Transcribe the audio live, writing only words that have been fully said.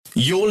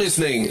You're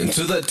listening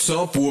to the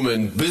Top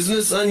Woman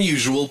Business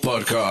Unusual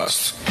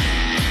podcast.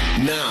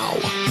 Now,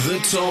 the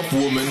Top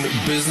Woman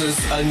Business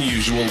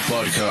Unusual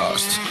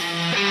podcast.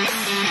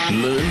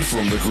 Learn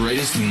from the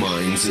greatest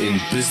minds in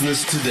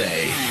business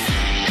today.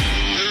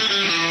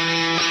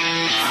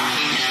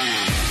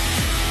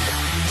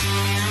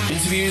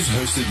 Interviews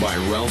hosted by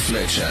Ralph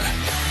Fletcher.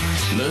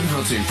 Learn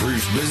how to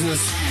improve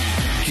business,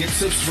 get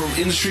tips from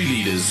industry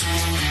leaders,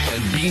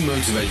 and be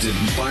motivated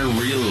by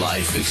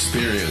real-life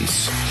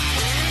experience.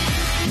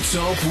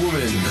 Top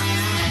Woman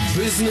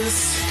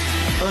Business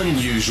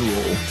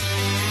Unusual.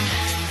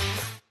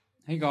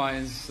 Hey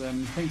guys,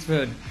 thanks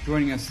for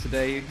joining us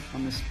today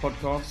on this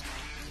podcast.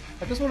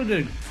 I just wanted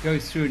to go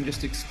through and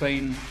just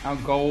explain our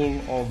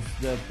goal of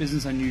the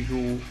Business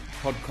Unusual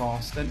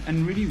podcast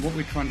and really what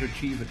we're trying to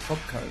achieve at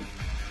Topco.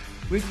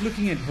 We're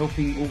looking at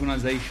helping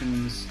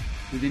organizations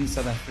within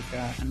South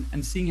Africa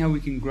and seeing how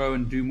we can grow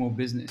and do more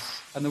business.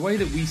 And the way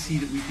that we see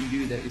that we can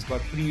do that is by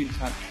putting you in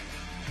touch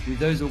with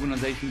those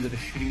organizations that are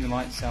shooting the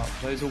lights out,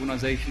 those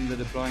organizations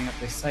that are blowing up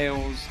their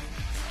sales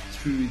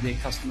through their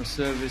customer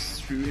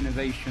service, through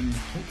innovation.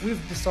 What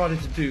we've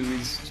decided to do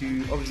is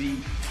to obviously,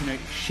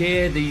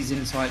 share these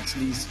insights,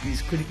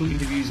 these critical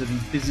interviews of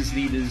these business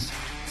leaders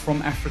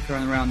from Africa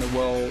and around the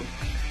world.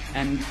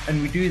 And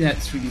we do that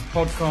through these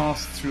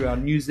podcasts, through our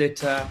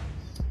newsletter,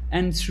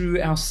 and through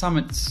our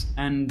summits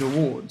and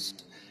awards.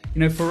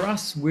 For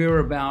us, we're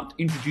about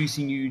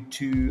introducing you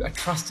to a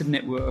trusted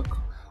network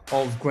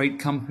of great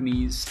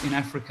companies in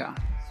Africa.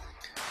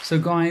 So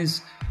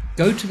guys,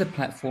 go to the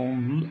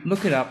platform,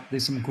 look it up.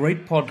 There's some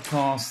great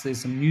podcasts,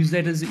 there's some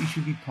newsletters that you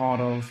should be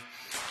part of,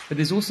 but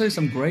there's also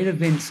some great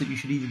events that you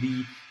should either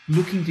be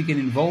looking to get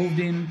involved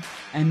in,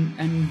 and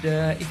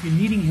if you're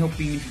needing help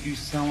being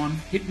introduced to someone,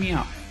 hit me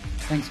up.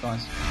 Thanks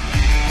guys.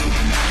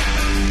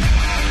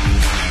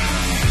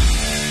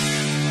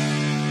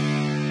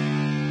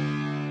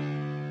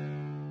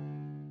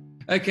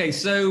 Okay,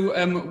 so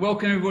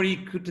welcome everybody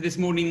to this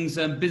morning's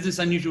Business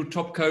Unusual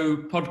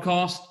Topco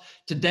podcast.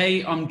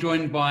 Today I'm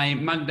joined by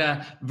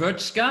Magda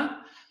Wierczka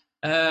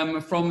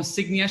from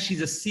Signia.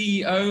 She's a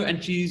CEO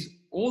and she's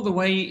all the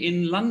way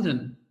in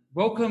London.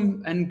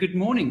 Welcome and good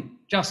morning.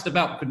 Just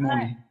about good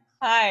morning.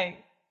 Hi.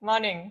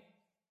 Morning.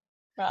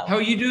 Well, how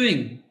are you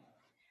doing?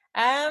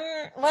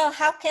 Well,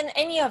 how can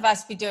any of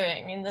us be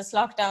doing in this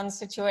lockdown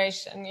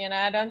situation?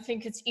 I don't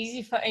think it's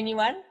easy for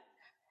anyone.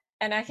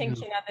 And I think,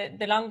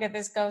 the longer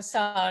this goes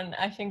on,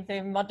 I think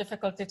the more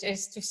difficult it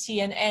is to see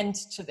an end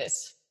to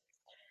this.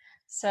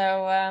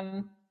 So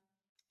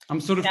I'm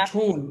sort of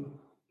torn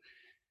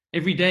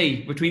every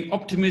day between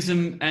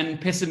optimism and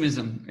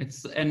pessimism.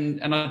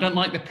 And I don't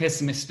like the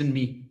pessimist in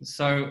me.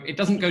 So it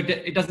doesn't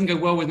go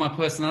well with my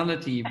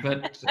personality.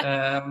 But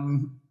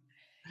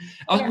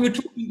we were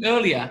talking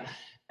earlier,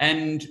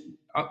 and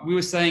we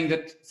were saying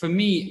that for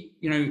me,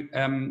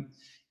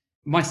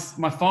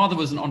 my father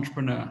was an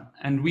entrepreneur,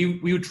 and we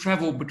would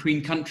travel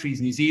between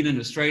countries, New Zealand,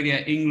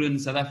 Australia,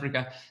 England, South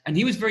Africa, and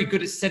he was very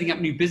good at setting up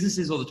new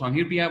businesses all the time.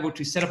 He'd be able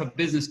to set up a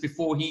business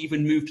before he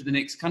even moved to the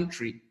next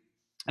country.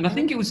 And I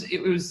think it was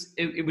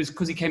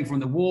because he came from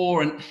the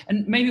war and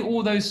maybe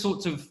all those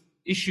sorts of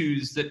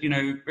issues that,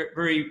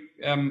 very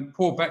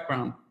poor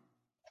background.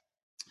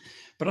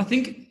 But I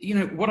think,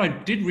 what I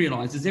did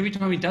realize is every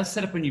time he does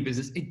set up a new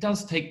business, it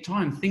does take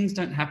time. Things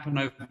don't happen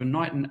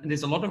overnight. And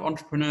there's a lot of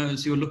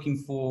entrepreneurs who are looking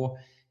for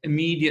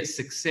immediate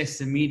success,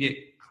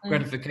 immediate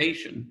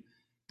gratification.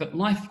 But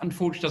life,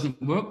 unfortunately,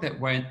 doesn't work that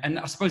way. And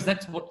I suppose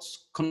that's what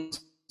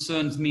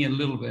concerns me a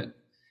little bit,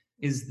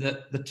 is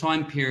that the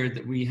time period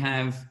that we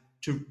have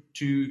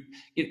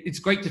it's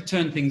great to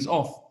turn things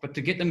off, but to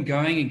get them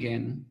going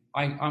again,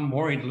 I'm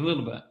worried a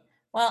little bit.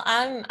 Well,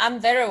 I'm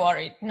very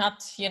worried,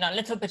 not, a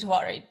little bit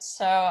worried.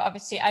 So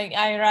obviously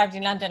I arrived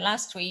in London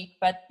last week,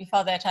 but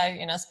before that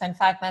I, spent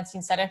 5 months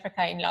in South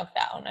Africa in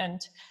lockdown.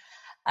 And,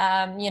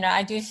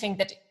 I do think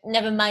that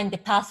never mind the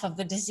path of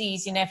the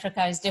disease in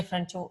Africa is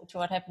different to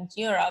what happened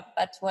in Europe.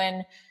 But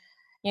when,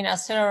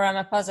 Cyril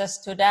Ramaphosa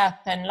stood up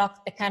and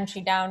locked the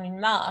country down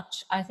in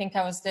March, I think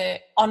I was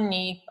the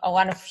only or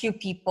one of few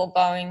people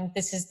going,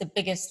 this is the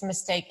biggest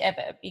mistake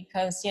ever,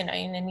 because, in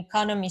an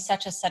economy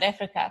such as South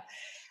Africa,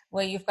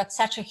 where you've got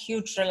such a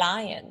huge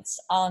reliance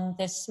on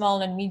the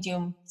small and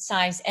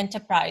medium-sized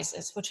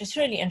enterprises, which is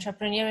really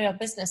entrepreneurial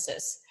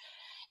businesses,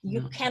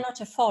 you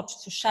cannot afford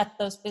to shut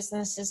those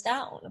businesses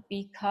down,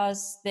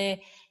 because the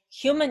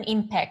human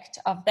impact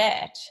of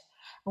that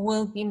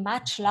will be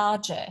much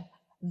larger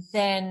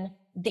than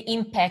the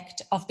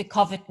impact of the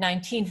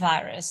COVID-19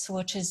 virus,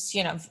 which is,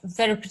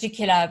 very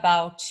particular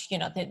about,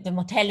 the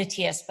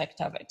mortality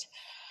aspect of it.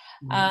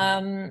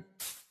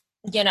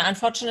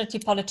 Unfortunately,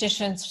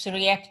 politicians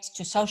react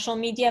to social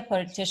media,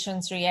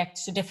 politicians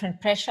react to different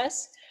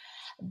pressures.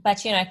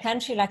 But, a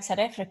country like South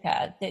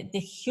Africa, the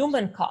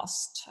human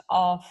cost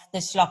of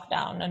this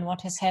lockdown and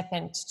what has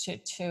happened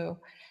to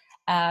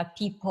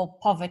people,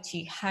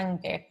 poverty,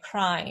 hunger,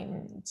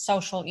 crime,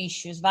 social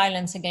issues,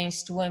 violence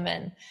against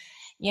women,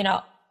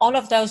 all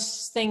of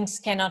those things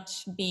cannot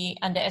be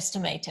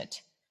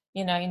underestimated.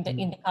 in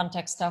the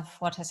context of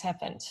what has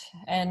happened.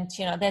 And,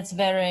 that's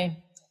very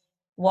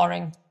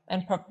worrying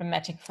and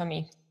problematic for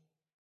me.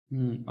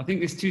 I think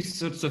there's two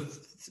sorts of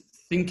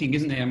thinking,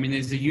 isn't there? I mean,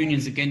 there's the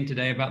unions again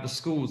today about the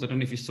schools. I don't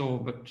know if you saw,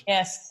 but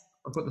yes,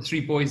 I've got the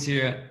 3 boys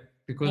here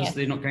because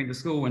they're not going to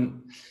school,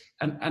 and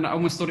I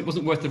almost thought it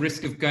wasn't worth the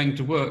risk of going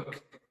to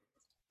work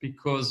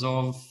because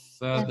of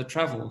the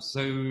travel.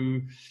 So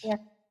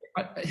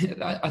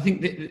I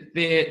think that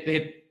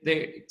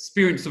their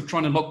experience of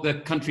trying to lock the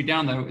country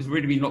down, though, has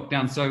really been locked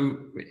down. So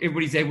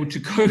everybody's able to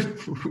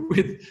cope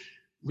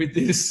with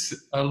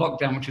this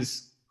lockdown, which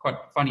is quite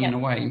funny in a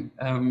way.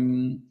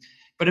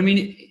 But I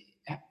mean,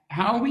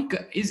 how are we?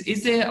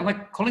 Is there,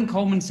 like Colin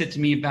Coleman said to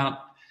me about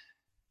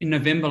in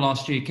November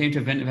last year, he came to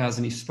a event of ours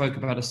and he spoke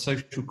about a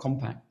social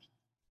compact.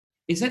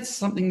 Is that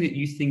something that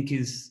you think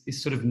is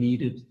sort of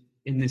needed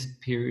in this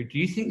period? Do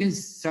you think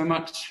there's so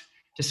much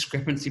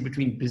discrepancy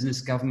between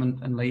business, government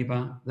and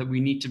Labour that we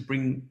need to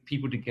bring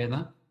people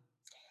together?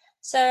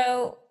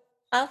 So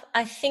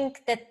I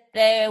think that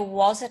there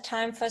was a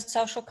time for a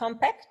social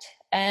compact.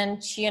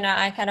 And,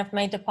 I kind of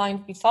made the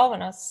point before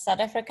when I was in South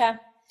Africa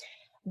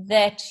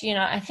that,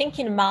 I think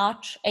in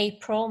March,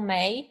 April,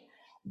 May,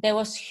 there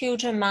was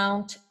huge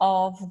amount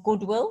of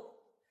goodwill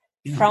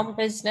from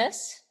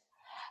business,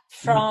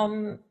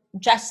 from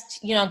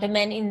just, the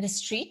men in the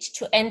street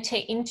to enter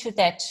into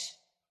that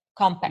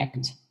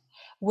compact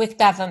with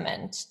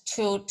government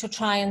to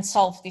try and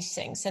solve these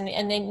things. And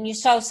then you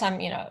saw some,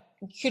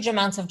 huge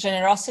amounts of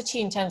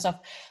generosity in terms of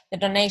the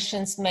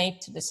donations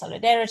made to the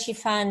Solidarity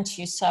Fund.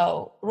 You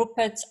saw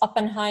Rupert's,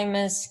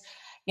 Oppenheimer's,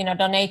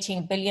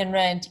 donating R1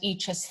 billion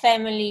each as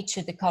family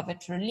to the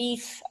COVID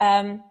relief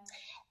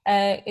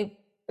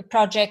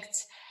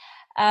projects.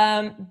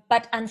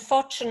 But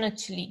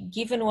unfortunately,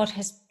 given what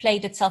has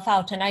played itself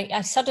out, and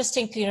I so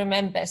distinctly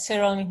remember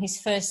Cyril in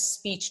his first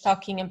speech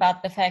talking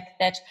about the fact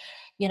that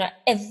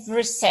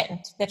every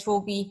cent that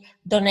will be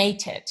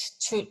donated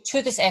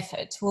to this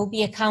effort will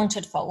be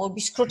accounted for, will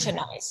be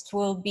scrutinized,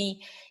 will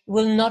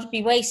not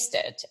be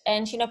wasted.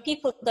 And,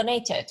 people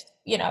donated,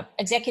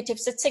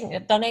 executives at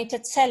Signet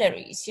donated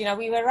salaries.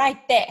 We were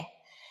right there.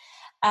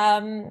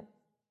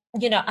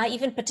 I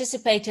even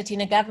participated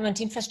in a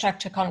government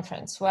infrastructure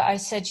conference where I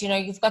said,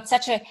 you've got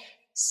such a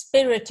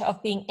spirit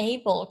of being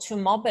able to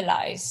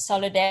mobilize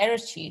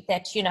solidarity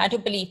that, I do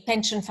believe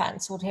pension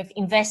funds would have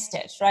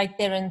invested right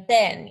there and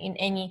then in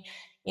any,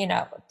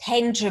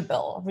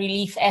 tangible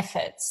relief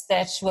efforts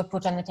that were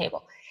put on the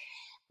table.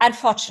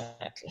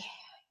 Unfortunately,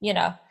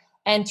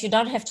 and you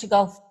don't have to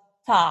go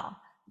far,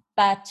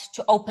 but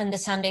to open the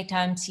Sunday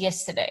Times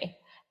yesterday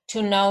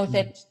to know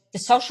that the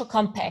social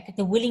compact,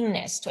 the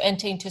willingness to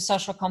enter into a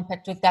social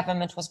compact with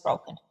government was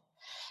broken.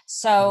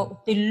 So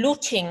the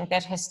looting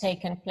that has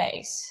taken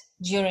place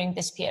during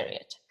this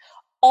period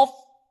of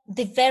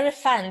the very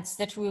funds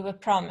that we were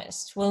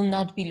promised will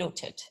not be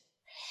looted.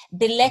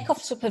 The lack of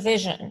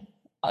supervision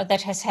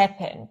that has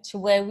happened,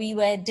 where we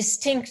were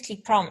distinctly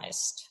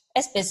promised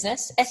as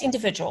business, as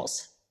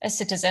individuals, as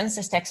citizens,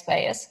 as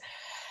taxpayers,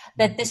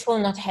 that this will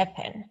not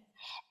happen.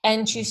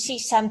 And you see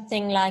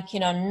something like,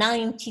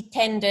 90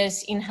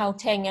 tenders in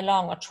Gauteng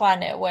along or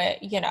Tshwane where,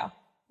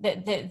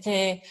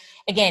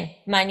 again,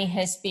 money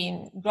has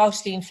been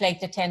grossly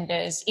inflated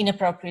tenders,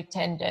 inappropriate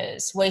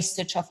tenders,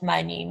 wastage of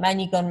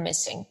money gone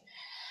missing.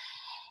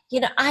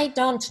 I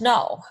don't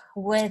know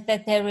whether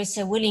there is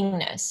a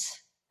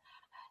willingness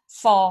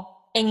for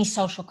any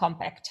social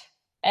compact.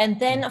 And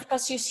then, of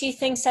course, you see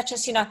things such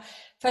as,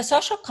 for a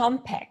social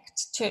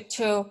compact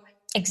to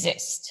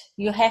exist,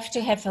 you have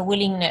to have a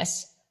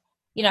willingness.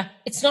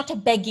 It's not a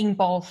begging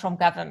bowl from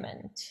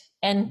government.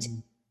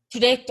 And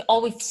today,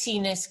 all we've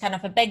seen is kind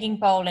of a begging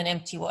bowl and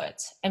empty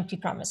words, empty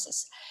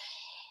promises.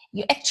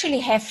 You actually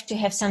have to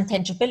have some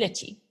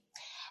tangibility.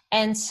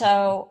 And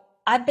so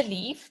I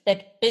believe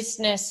that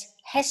business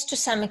has to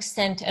some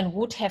extent and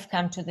would have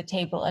come to the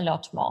table a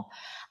lot more.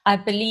 I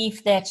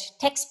believe that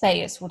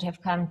taxpayers would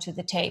have come to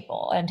the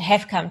table and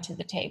have come to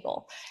the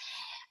table.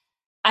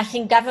 I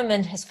think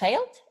government has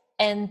failed.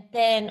 And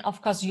then,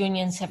 of course,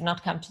 unions have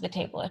not come to the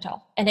table at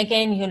all. And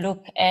again, you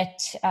look at,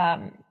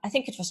 I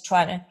think it was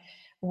Tshwane,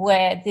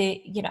 where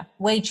the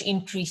wage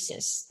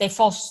increases, they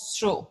forced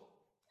through.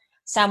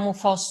 Some were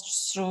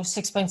forced through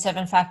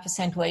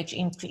 6.75% wage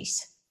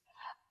increase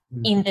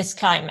in this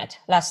climate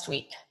last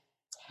week.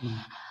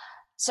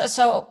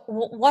 So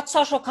what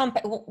social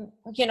compact,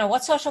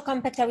 what social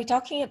compact are we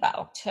talking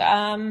about?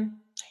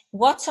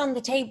 What's on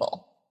the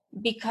table?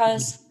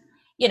 Because,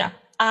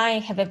 I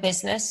have a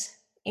business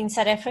in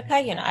South Africa,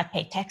 I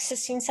pay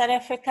taxes in South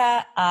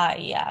Africa.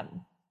 I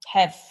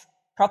have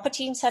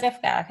property in South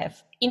Africa. I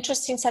have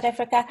interest in South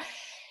Africa,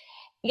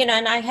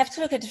 and I have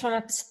to look at it from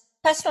a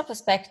personal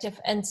perspective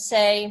and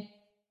say,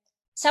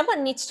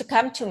 someone needs to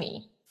come to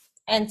me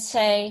and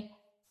say,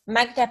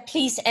 Magda,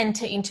 please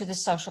enter into the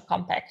social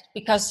compact,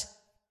 because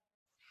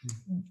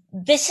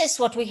this is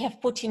what we have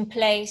put in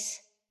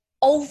place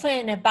over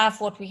and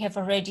above what we have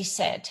already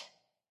said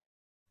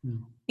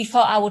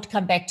before I would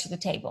come back to the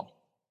table.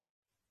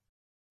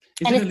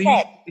 Is it a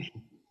leadership issue?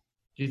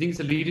 Do you think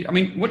it's a leader? I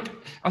mean,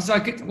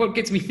 what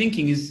gets me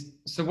thinking is,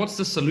 so what's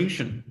the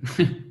solution?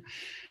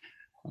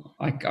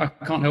 I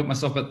can't help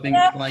myself but think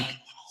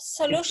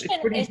solution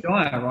it's pretty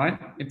dire, right?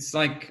 It's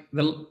like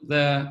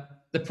the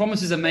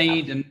promises are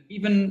made, and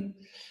even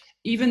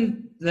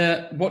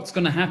the what's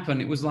going to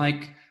happen. It was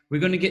like, we're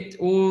going to get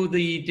all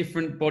the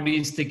different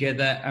bodies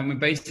together, and we're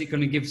basically going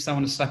to give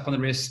someone a slap on the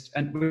wrist,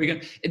 and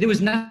there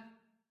was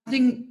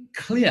nothing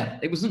clear.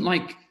 It wasn't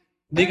like,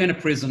 they're going to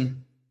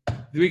prison,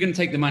 we're going to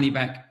take the money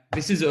back,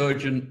 this is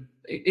urgent.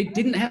 It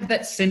didn't have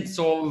that sense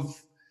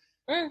of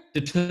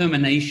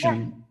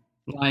determination.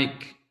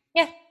 Like,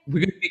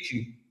 we're going to fix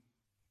you.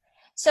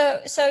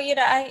 So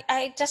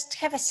I just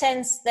have a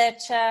sense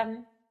that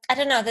I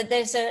don't know, that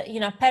there's a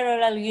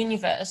parallel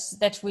universe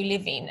that we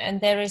live in, and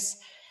there is,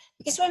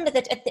 because remember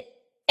that at the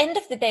end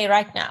of the day,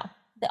 right now,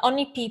 the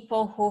only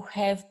people who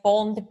have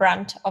borne the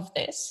brunt of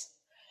this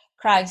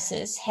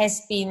crisis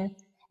has been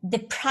the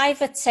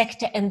private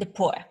sector and the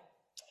poor.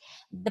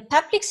 The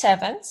public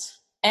servants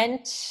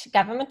and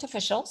government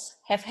officials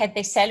have had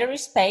their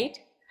salaries paid.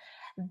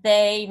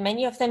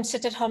 Many of them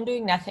sit at home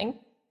doing nothing,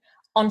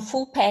 on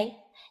full pay.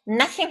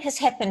 Nothing has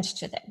happened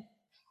to them.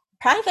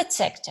 Private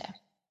sector,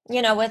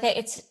 whether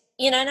it's,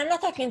 and I'm not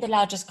talking the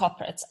largest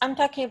corporates, I'm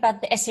talking about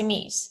the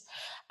SMEs.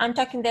 I'm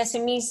talking the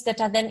SMEs that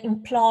are then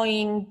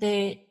employing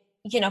the,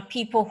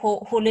 people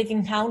who live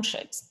in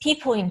townships,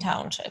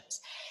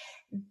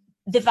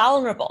 the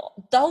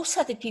vulnerable. Those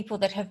are the people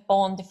that have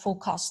borne the full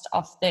cost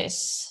of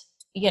this,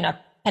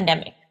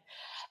 pandemic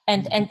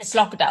and this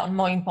lockdown,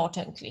 more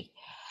importantly.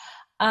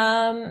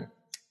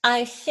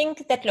 I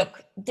think that,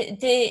 look,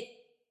 the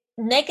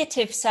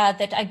negatives are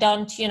that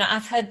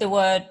I've heard the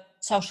word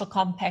social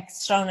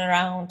compacts thrown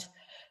around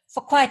for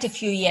quite a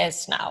few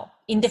years now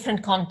in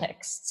different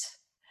contexts.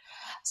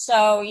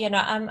 So,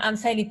 I'm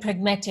fairly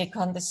pragmatic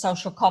on the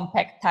social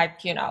compact type,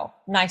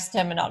 nice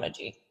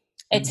terminology.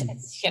 It's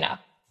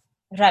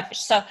rubbish.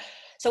 So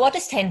what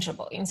is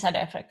tangible in South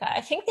Africa? I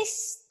think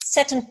there's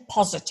certain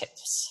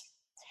positives.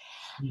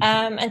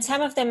 And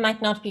some of them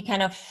might not be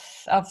kind of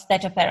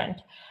that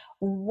apparent.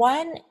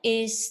 One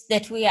is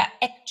that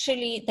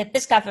that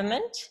this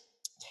government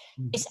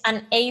is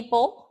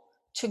unable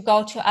to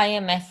go to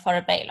IMF for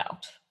a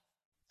bailout,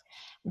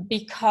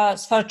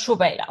 for a true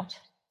bailout.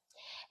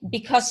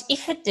 Because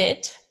if it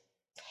did,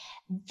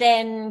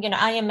 then,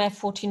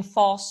 IMF would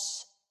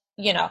enforce,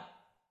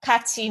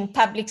 cuts in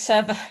public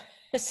service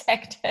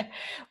sector,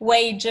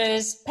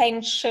 wages,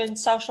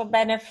 pensions, social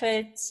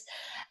benefits,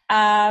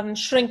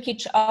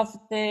 shrinkage of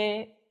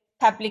the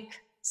public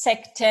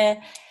sector.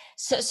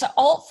 So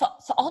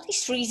for all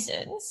these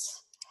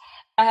reasons,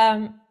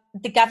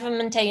 the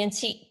government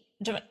ANC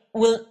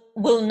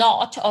will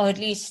not, or at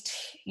least,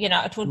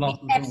 it would be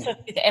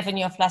absolutely the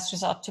avenue of last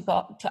resort to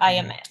go to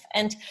IMF.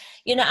 And,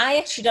 I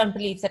actually don't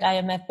believe that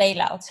IMF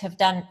bailouts have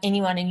done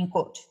anyone any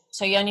good.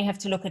 So you only have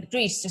to look at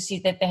Greece to see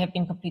that there have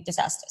been complete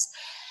disasters.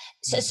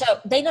 So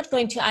they're not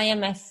going to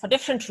IMF for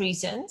different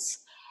reasons,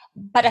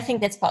 but I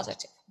think that's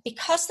positive.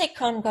 Because they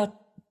can't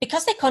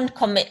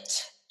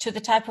commit to the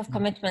type of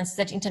commitments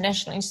that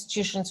international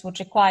institutions would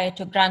require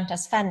to grant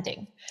us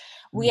funding,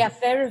 we are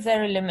very,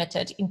 very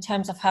limited in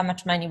terms of how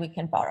much money we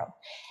can borrow.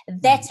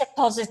 That's a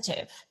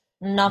positive,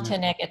 not a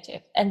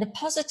negative. And the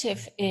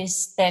positive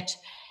is that,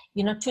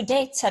 to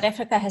date, South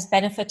Africa has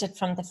benefited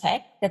from the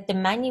fact that the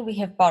money we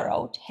have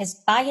borrowed has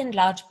by and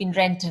large been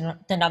rand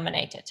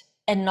denominated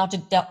and not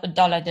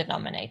dollar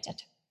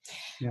denominated.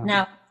 Yeah.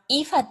 Now,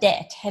 if our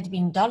debt had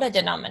been dollar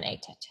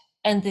denominated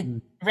and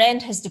the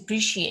rand has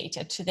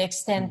depreciated to the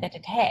extent that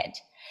it had,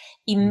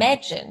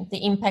 imagine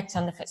the impact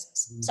on the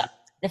fiscus. So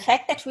the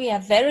fact that we are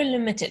very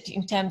limited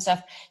in terms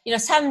of,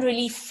 some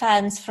relief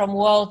funds from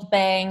World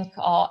Bank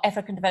or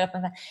African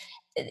Development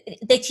Bank,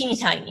 they're teeny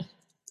tiny.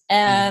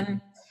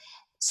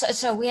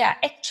 So we are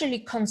actually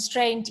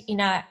constrained in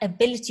our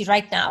ability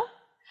right now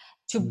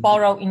to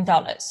borrow in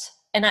dollars.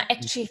 And I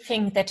actually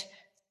think that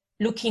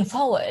looking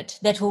forward,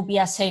 that will be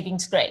our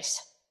savings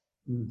grace.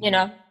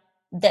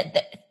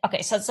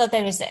 Okay, so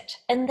there is that.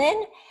 And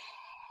then,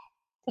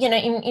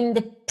 in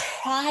the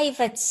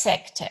private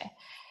sector,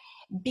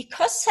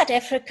 because South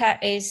Africa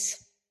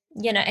is,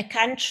 a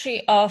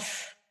country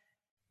of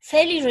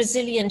fairly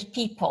resilient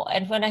people.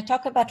 And when I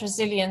talk about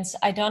resilience,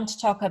 I don't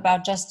talk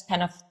about just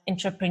kind of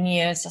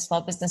entrepreneurs or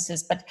small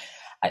businesses, but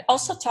I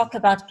also talk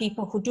about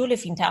people who do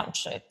live in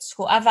townships,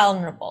 who are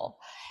vulnerable.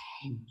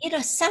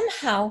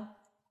 Somehow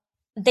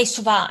they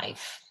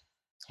survive.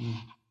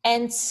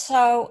 And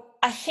so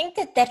I think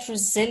that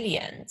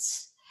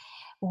resilience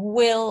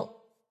will,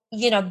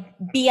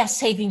 be a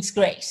savings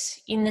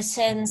grace in the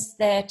sense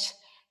that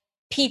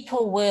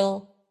people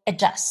will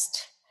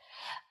adjust.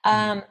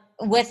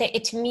 Whether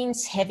it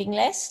means having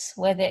less,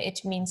 whether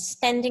it means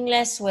spending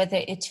less, whether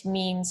it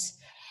means,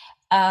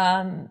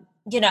 some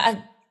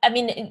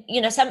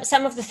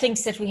of the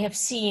things that we have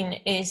seen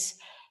is,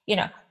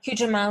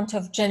 huge amount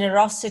of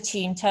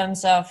generosity in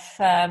terms of,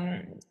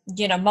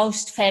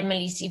 most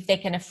families, if they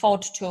can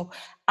afford to,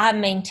 are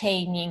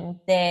maintaining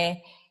their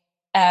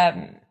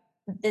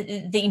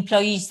the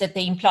employees that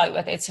they employ,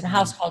 whether it's in a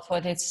household,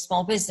 whether it's a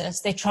small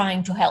business, they're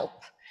trying to help.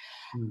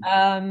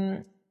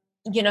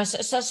 You know,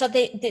 so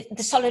the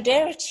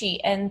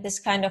solidarity and this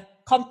kind of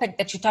compact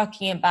that you're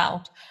talking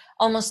about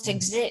almost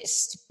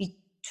exists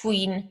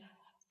between,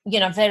 you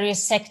know,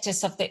 various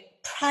sectors of the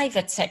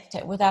private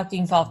sector without the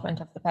involvement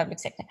of the public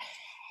sector.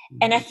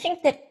 And I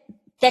think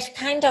that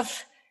kind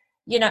of,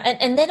 you know,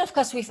 and then of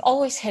course we've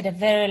always had a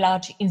very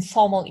large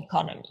informal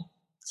economy.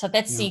 So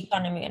that's the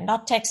economy, and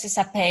not taxes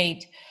are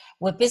paid,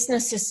 where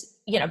businesses,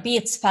 you know, be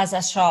it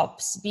spaza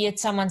shops, be it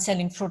someone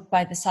selling fruit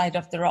by the side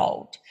of the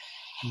road,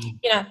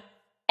 you know,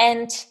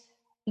 and,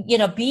 you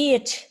know, be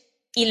it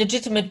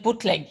illegitimate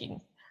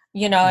bootlegging,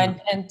 you know,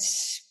 and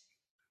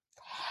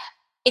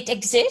it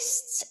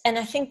exists. And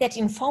I think that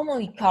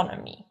informal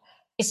economy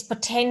is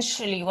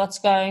potentially what's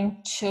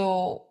going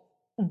to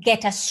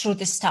get us through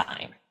this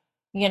time,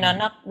 you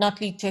know, not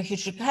lead to a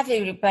huge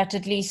recovery, but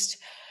at least,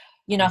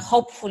 you know,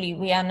 hopefully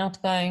we are not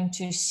going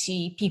to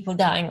see people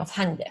dying of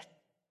hunger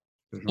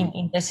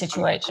in this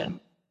situation.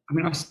 I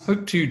mean, I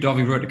spoke to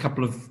Davi Roodt a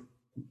couple of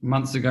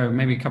months ago,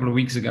 maybe a couple of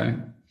weeks ago,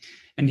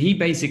 and he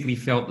basically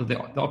felt that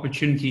the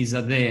opportunities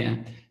are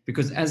there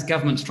because as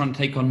government's trying to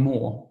take on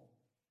more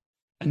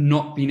and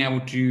not being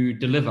able to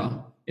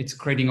deliver, it's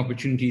creating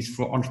opportunities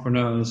for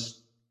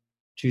entrepreneurs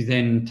to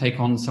then take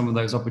on some of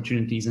those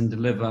opportunities and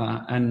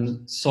deliver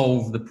and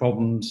solve the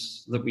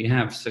problems that we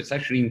have. So it's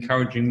actually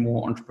encouraging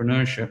more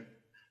entrepreneurship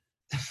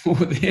than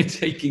what they're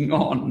taking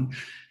on.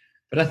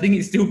 But I think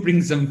it still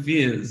brings some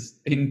fears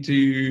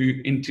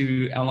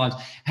into our lives.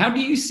 How do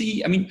you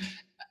see, I mean,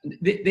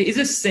 there is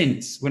a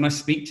sense when I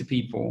speak to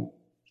people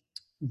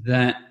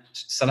that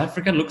South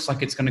Africa looks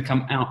like it's going to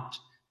come out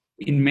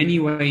in many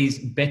ways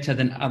better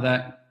than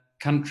other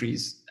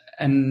countries.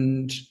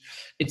 And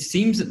it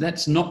seems that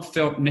that's not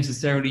felt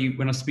necessarily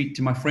when I speak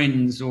to my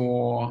friends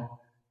or,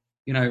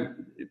 you know,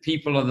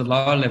 people at the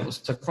lower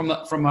levels. So from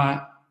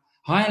a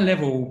higher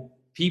level,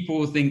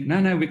 people think,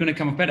 no, we're going to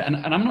come up better. And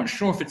I'm not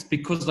sure if it's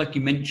because, like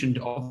you mentioned,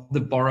 of the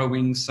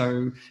borrowing.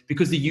 So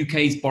because the UK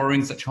is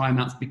borrowing such high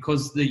amounts,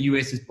 because the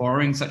US is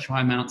borrowing such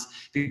high amounts,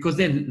 because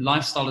their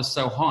lifestyle is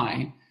so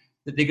high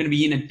that they're going to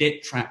be in a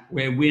debt trap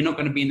where we're not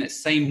going to be in that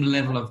same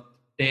level of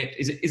debt.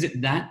 Is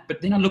it that?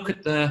 But then I look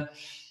at the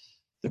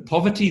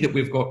poverty that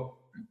we've got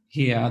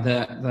here,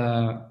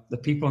 the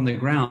people on the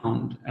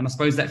ground, and I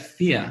suppose that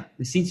fear,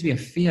 there seems to be a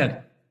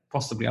fear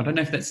possibly. I don't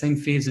know if that same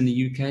fear is in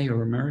the UK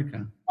or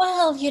America.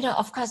 Well, you know,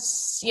 of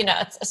course, you know,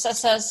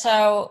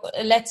 so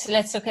let's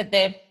look at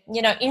the,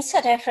 you know, in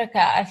South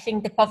Africa, I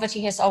think the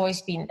poverty has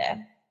always been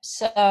there.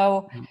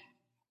 So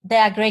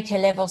there are greater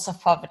levels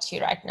of poverty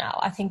right now.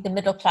 I think the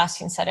middle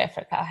class in South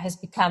Africa has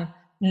become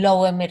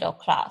lower middle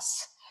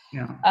class.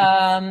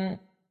 Yeah.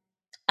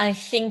 I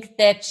think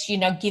that, you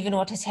know, given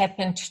what has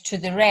happened to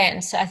the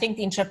rand, so I think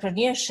the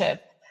entrepreneurship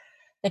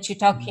that you're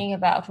talking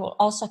about will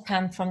also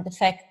come from the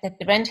fact that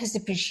the rand has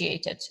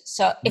depreciated.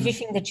 So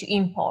everything that you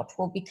import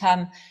will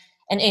become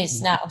and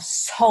is now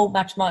so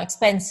much more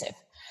expensive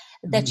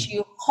that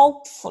you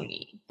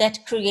hopefully,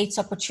 that creates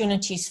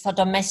opportunities for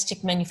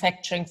domestic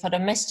manufacturing, for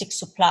domestic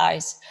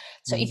supplies.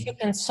 So if you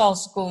can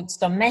source goods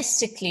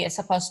domestically as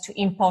opposed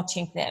to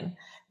importing them,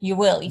 you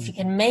will. If you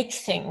can make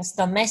things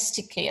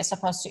domestically as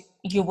opposed to,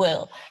 you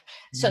will.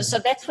 So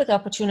that's where the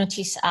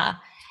opportunities are.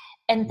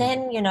 And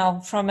then, you know,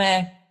 from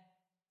a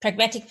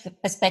pragmatic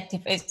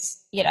perspective,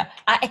 is, you know,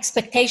 our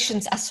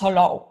expectations are so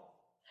low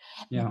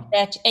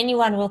that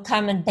anyone will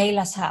come and bail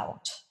us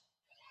out.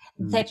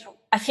 That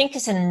I think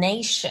as a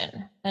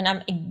nation, and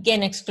I'm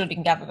again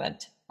excluding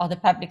government or the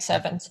public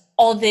servants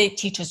or the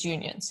teachers'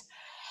 unions,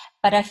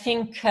 but I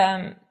think,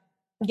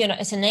 you know,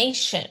 as a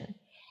nation,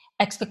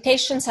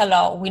 expectations are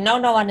low. We know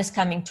no one is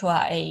coming to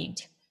our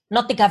aid,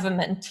 not the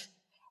government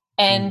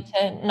and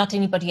not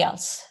anybody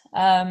else.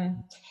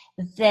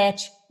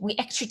 That we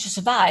actually, to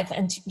survive,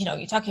 and, you know,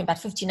 you're talking about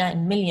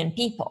 59 million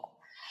people,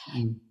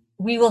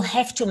 we will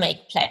have to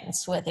make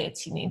plans, whether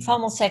it's in the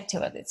informal sector,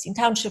 whether it's in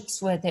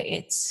townships, whether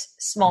it's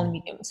small,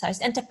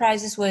 medium-sized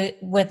enterprises,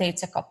 whether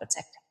it's a corporate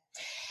sector.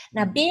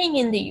 Now, being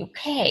in the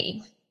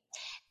UK,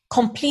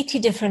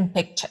 completely different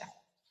picture.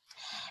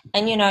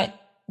 And, you know,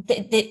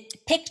 the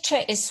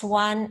picture is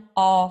one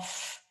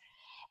of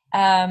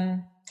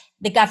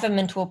the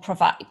government will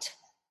provide.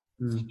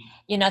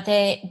 You know,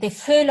 the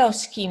furlough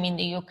scheme in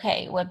the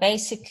UK, where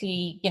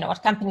basically, you know,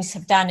 what companies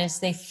have done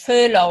is they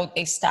furloughed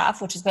their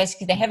staff, which is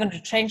basically they haven't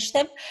retrenched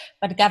them,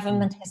 but the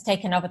government has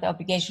taken over the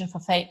obligation for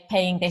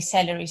paying their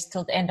salaries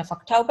till the end of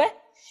October,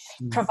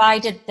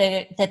 provided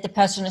that the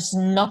person is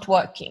not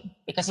working.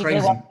 Because if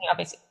they're working,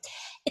 obviously,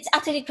 it's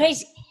utterly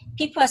crazy.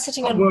 People are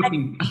sitting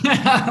on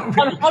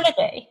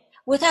holiday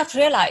without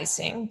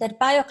realizing that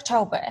by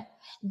October,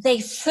 their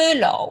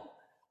furlough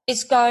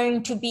is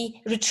going to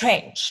be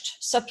retrenched.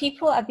 So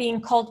people are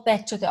being called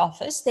back to the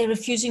office. They're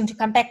refusing to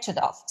come back to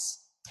the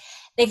office.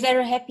 They're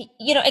very happy,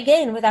 you know,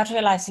 again, without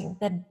realizing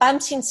that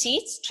bumps in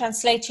seats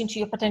translate into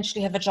you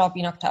potentially have a job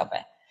in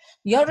October.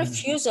 Your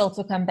refusal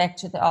to come back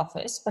to the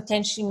office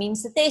potentially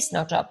means that there's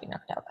no job in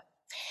October.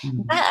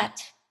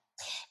 But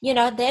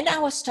Then I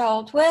was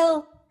told,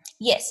 well,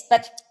 yes,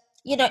 but,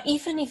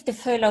 even if the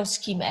furlough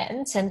scheme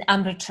ends and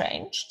I'm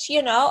retrenched,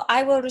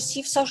 I will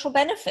receive social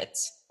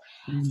benefits.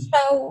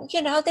 So,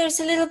 there's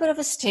a little bit of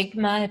a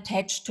stigma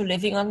attached to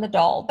living on the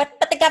dole,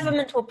 but the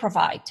government will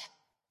provide.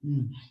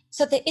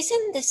 So there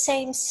isn't the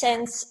same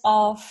sense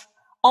of,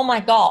 oh my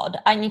God,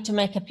 I need to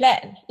make a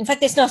plan. In fact,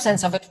 there's no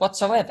sense of it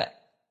whatsoever,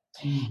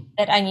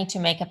 that I need to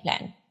make a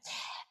plan.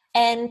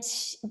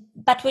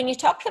 But when you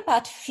talk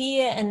about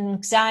fear and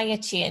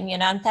anxiety,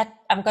 and,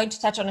 I'm going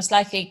to touch on a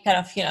slightly kind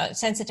of,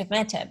 sensitive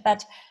matter,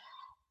 but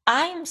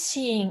I'm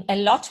seeing a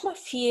lot more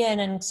fear and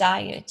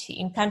anxiety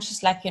in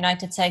countries like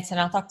United States, and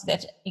I'll talk to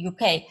that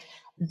UK,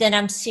 than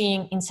I'm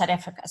seeing in South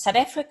Africa. South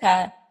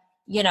Africa,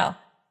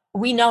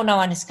 we know no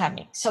one is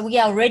coming. So we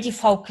are already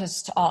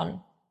focused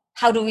on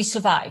how do we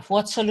survive?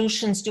 What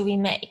solutions do we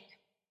make?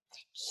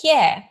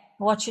 Here,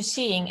 what you're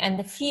seeing and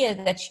the fear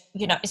that,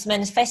 is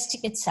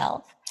manifesting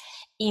itself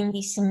in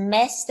these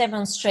mass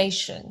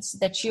demonstrations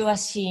that you are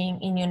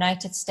seeing in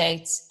United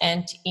States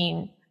and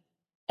in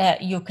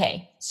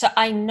UK. So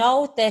I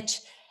know that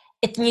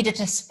it needed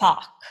a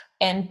spark,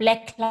 and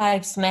Black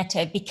Lives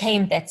Matter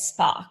became that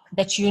spark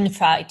that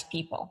unified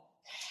people.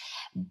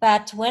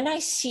 But when I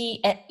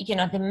see,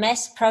 the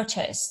mass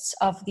protests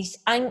of these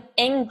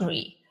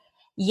angry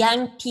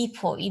young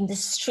people in the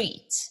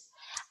streets,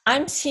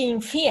 I'm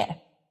seeing fear.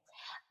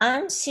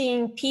 I'm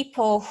seeing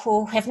people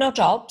who have no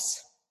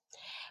jobs,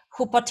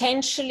 who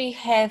potentially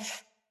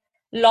have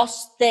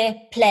lost their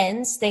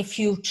plans, their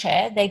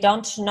future. They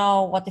don't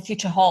know what the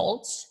future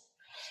holds.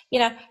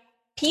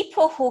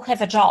 People who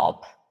have a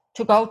job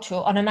to go to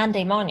on a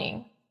Monday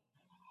morning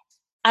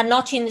are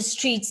not in the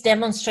streets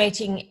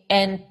demonstrating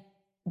and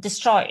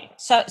destroying.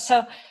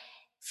 So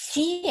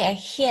fear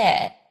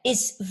here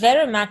is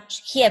very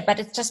much here, but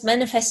it's just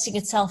manifesting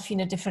itself in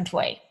a different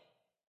way.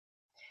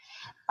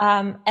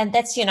 And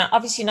that's,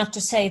 obviously not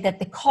to say that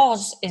the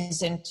cause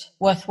isn't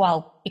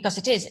worthwhile, because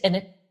it is, and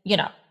it,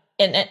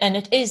 and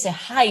it is a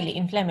highly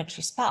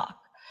inflammatory spark.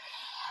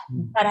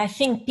 But I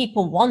think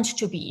people want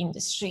to be in the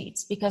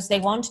streets because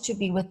they want to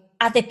be with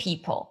other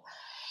people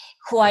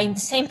who are in the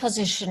same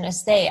position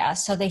as they are,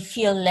 so they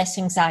feel less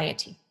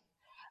anxiety.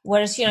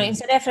 Whereas, in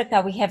South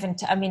Africa, we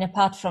haven't,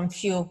 apart from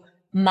few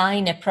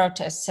minor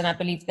protests, and I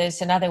believe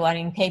there's another one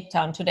in Cape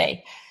Town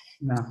today.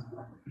 No.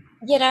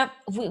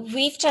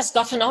 We've just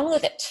gotten on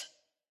with it,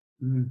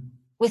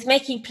 with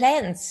making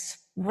plans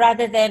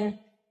rather than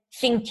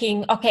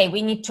thinking, okay,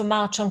 we need to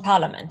march on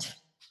Parliament.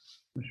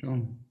 For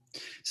sure.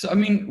 So,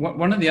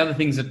 one of the other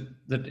things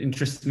that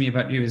interests me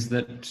about you is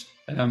that,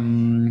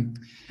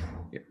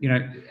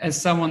 as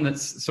someone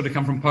that's sort of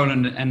come from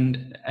Poland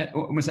and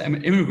almost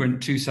an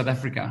immigrant to South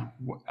Africa,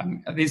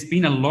 there's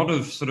been a lot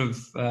of sort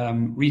of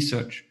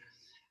research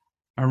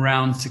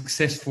around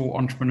successful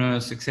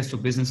entrepreneurs, successful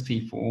business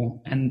people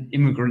and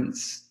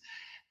immigrants.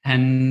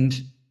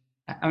 And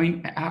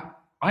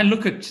I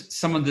look at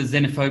some of the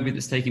xenophobia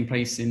that's taking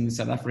place in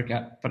South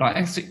Africa, but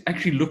I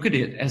actually look at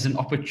it as an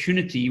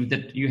opportunity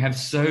that you have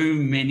so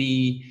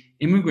many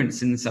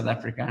immigrants in South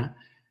Africa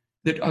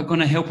that are going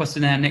to help us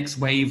in our next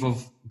wave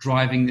of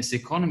driving this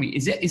economy.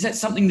 Is that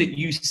something that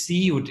you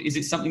see, or is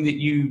it something that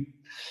you...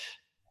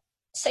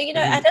 So, I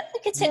don't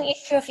think it's an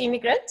issue of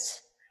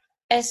immigrants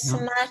as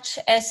much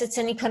as it's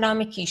an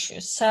economic issue.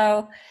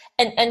 So,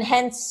 and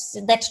hence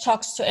that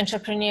talks to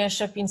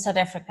entrepreneurship in South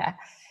Africa.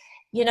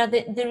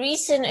 The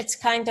reason it's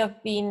kind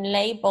of been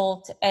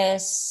labeled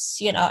as,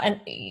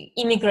 and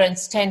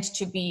immigrants tend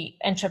to be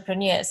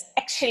entrepreneurs,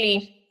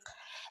 actually,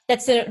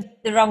 that's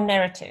the wrong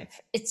narrative.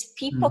 It's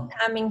people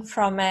coming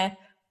from a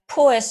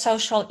poor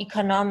social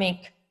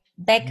economic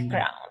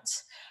background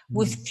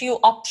with few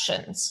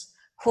options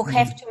who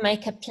have to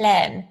make a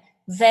plan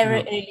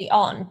very early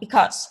on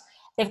because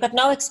they've got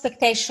no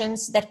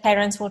expectations that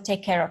parents will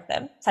take care of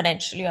them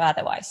financially or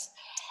otherwise.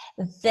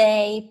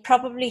 They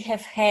probably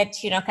have had,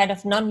 kind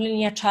of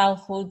non-linear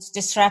childhoods,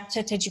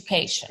 disrupted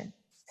education.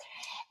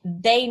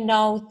 They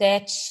know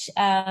that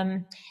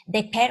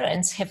their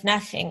parents have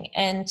nothing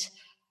and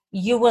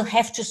you will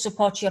have to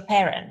support your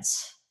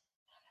parents,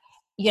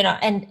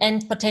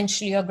 and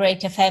potentially your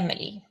greater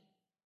family.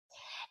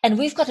 And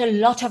we've got a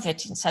lot of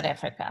it in South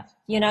Africa.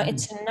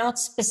 It's not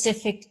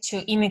specific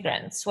to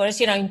immigrants. Whereas,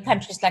 in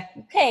countries like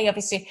UK,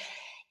 obviously,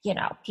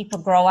 people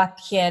grow up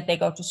here, they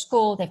go to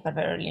school, they've got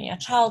very linear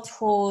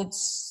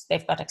childhoods,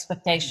 they've got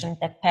expectation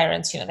that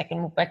parents, they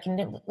can move back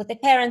in with their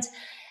parents.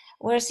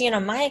 Whereas,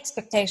 my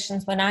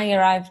expectations when I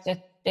arrived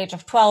at the age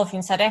of 12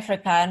 in South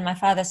Africa, and my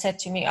father said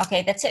to me,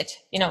 okay, that's it.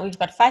 We've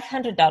got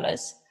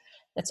 $500.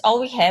 That's all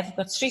we have. We've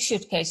got 3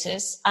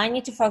 suitcases. I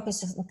need to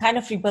focus on kind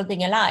of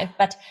rebuilding a life,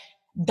 but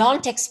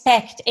don't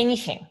expect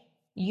anything.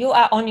 You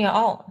are on your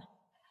own.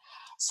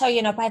 So,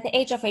 by the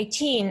age of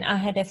 18, I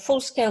had a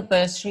full-scale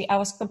bursary. I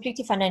was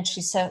completely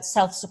financially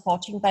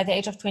self-supporting. By the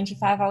age of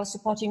 25, I was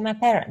supporting my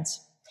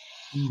parents.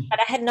 But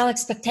I had no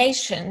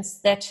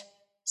expectations that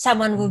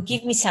someone will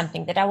give me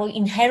something, that I will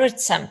inherit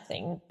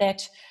something,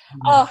 that,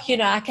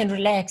 I can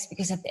relax,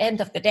 because at the end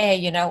of the day,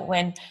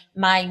 when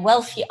my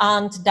wealthy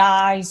aunt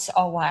dies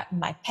or when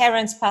my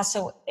parents pass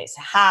away, there's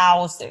a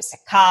house, there's a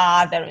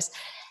car,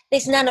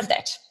 there's none of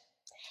that.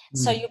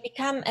 So you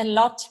become a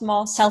lot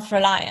more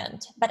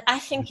self-reliant. But I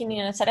think in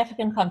a South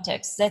African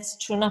context, that's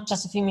true not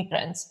just of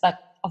immigrants, but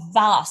of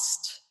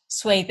vast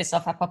swathes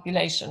of our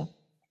population.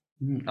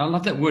 I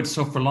love that word,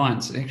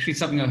 self-reliance. Actually,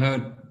 something I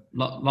heard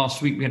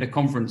last week. We had a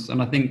conference,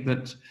 and I think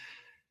that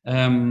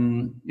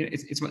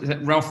it's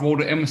Ralph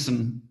Waldo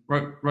Emerson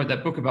wrote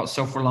that book about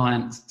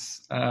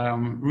self-reliance.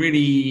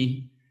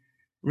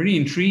 Really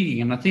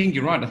intriguing, and I think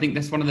you're right. I think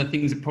that's one of the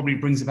things that probably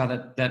brings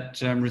about that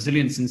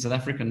resilience in South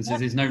Africans. Is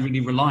there's no really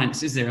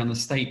reliance, is there, on the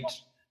state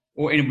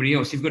or anybody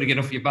else? You've got to get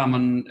off your bum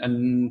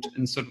and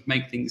sort of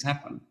make things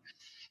happen.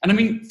 And I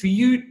mean, for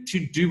you to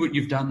do what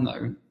you've done,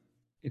 though,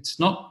 it's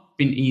not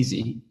been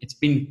easy. It's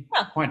been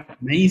quite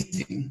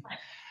amazing.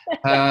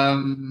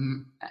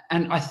 And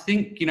I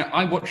think,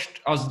 I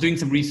was doing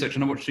some research,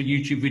 and I watched a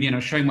YouTube video, and I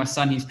was showing my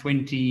son, he's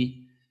 20,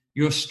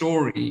 your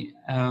story.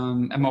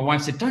 And my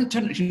wife said, don't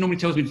turn it. She normally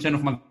tells me to turn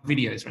off my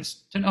videos. I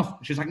said, turn it off.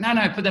 She was like, no,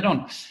 put that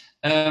on.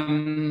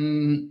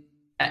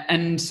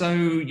 And so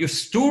your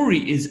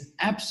story is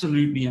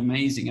absolutely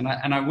amazing.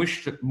 And I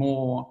wish that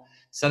more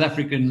South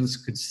Africans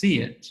could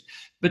see it.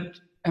 But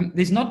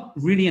there's not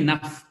really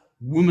enough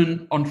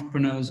women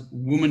entrepreneurs,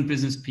 women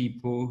business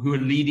people who are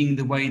leading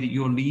the way that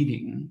you're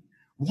leading.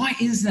 Why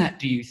is that,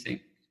 do you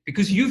think?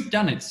 Because you've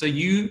done it. So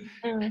you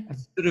have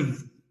sort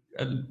of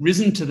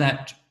risen to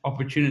that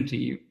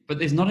opportunity, but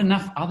there's not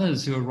enough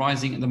others who are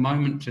rising at the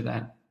moment to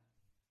that.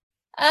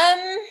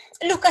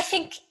 Look, I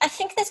think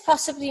that's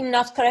possibly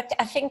not correct.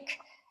 I think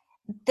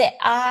there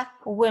are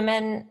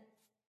women,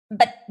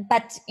 but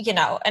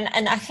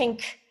and I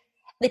think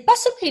they're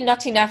possibly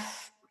not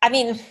enough. I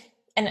mean,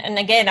 and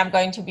again, I'm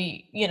going to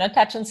be,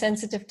 touch on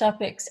sensitive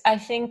topics. I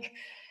think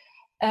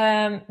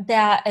there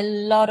are a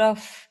lot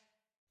of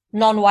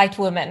non-white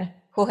women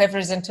who have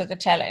risen to the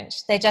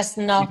challenge. They're just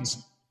not,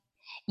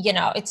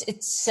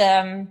 it's.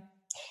 Do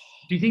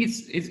you think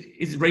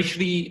it's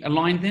racially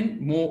aligned then?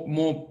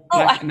 More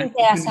Black and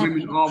African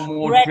women are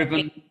more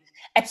driven?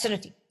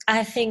 Absolutely.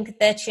 I think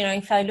that,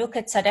 if I look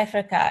at South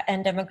Africa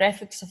and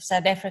demographics of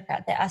South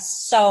Africa, there are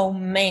so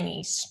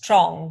many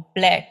strong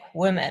Black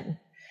women,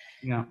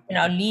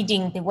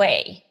 leading the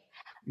way.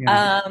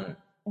 Yeah.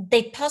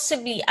 They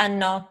possibly are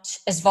not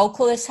as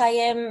vocal as I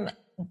am,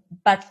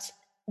 but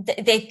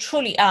they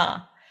truly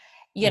are,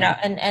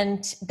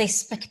 and they're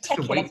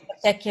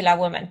spectacular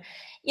women.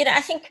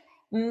 I think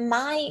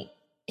my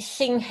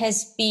thing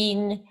has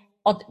been,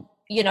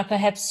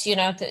 perhaps,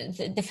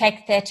 the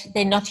fact that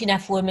there are not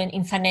enough women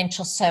in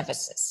financial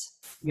services.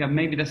 Yeah,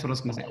 maybe that's what I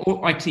was going to say.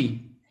 Or IT.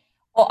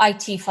 Or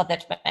IT, for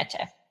that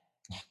matter.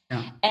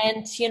 Yeah.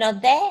 And,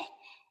 there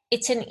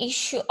it's an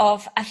issue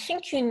of, I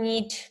think you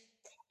need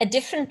a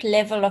different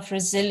level of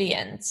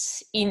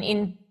resilience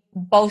in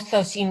both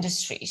those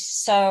industries.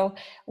 So,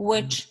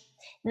 which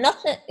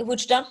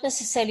don't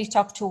necessarily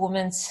talk to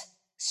women's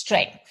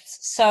strengths.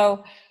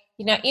 So,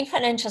 in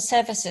financial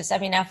services, I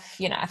mean,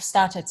 I've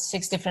started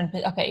 6 different,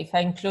 if I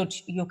include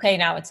UK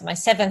now, it's my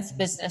 7th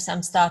business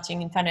I'm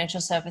starting in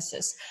financial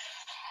services.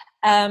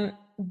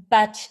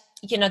 But,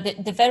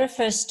 the very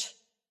first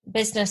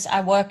business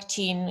I worked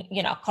in,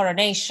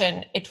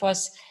 Coronation, it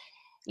was,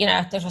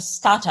 there was a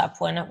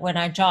startup when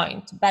I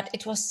joined, but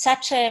it was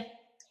such a,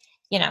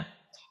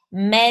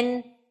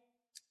 men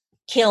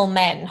kill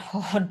men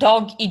or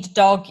dog eat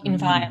dog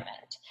environment.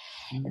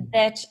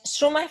 That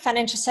through my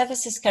financial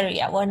services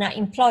career, when I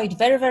employed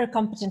very, very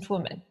competent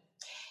women,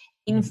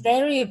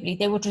 invariably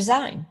they would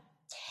resign.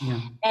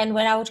 Yeah. And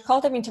when I would call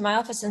them into my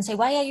office and say,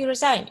 why are you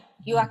resigning?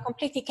 You are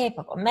completely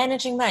capable of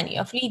managing money,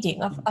 of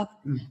leading,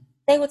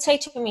 they would say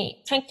to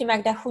me, frankly,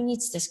 Magda, who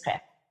needs this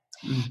crap?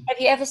 Have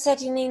you ever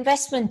sat in the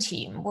investment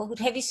team? Well,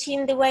 have you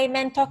seen the way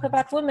men talk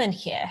about women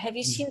here? Have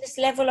you seen this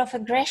level of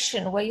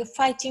aggression where you're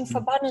fighting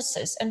for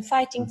bonuses and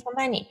fighting for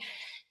money?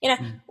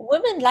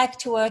 Women like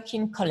to work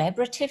in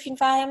collaborative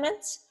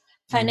environments.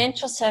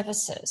 Financial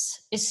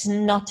services is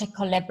not a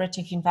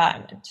collaborative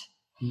environment.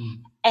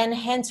 And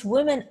hence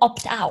women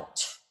opt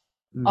out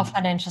of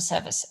financial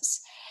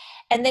services.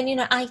 And then,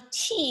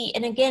 IT,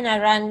 and again, I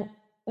run,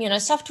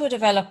 software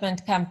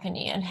development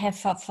company and have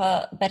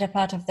for better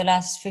part of the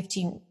last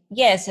 15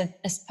 years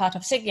as part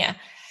of Signia.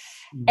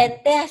 And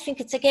there, I think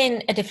it's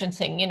again a different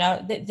thing.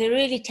 The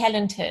really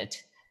talented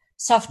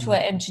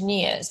software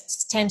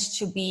engineers tend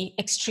to be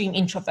extreme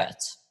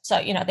introverts.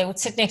 So, they would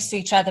sit next to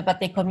each other,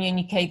 but they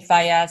communicate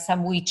via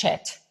some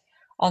WeChat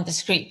on the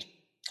screen.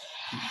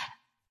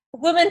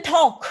 Women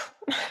talk.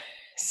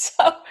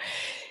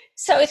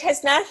 So it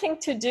has nothing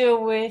to do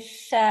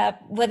with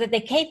whether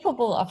they're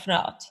capable or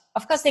not.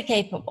 Of course they're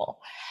capable,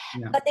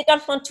 but they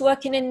don't want to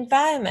work in an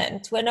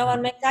environment where no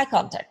one makes eye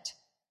contact.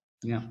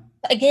 Yeah.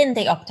 Again,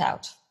 they opt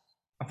out.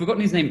 I've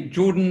forgotten his name,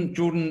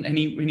 Jordan, and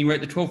he wrote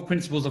the 12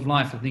 Principles of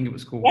Life, I think it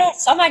was called.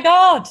 Yes, oh my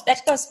God,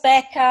 that goes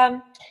back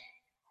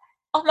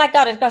Oh my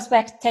God,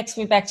 takes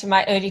me back to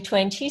my early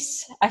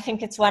 20s. I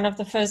think it's one of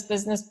the first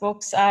business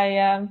books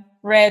I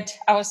read.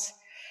 I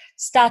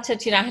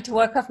had to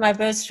work off my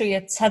bursary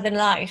at Southern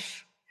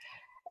Life,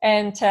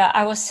 and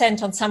I was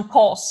sent on some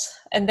course,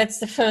 and that's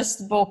the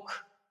first book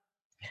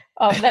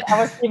that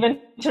I was given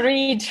to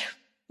read,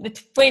 the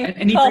 12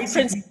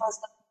 principles.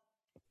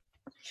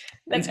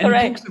 That's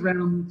correct. Talks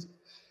around,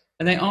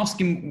 and they ask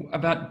him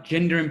about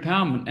gender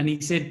empowerment, and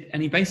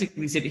he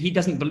basically said he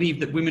doesn't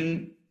believe that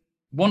women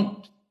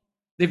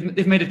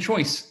they've made a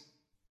choice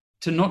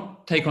to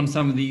not take on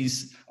some of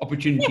these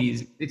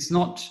opportunities. Yeah. It's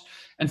not,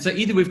 and so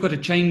either we've got to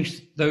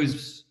change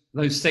those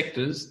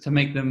sectors to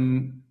make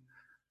them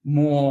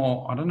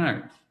more, I don't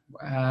know,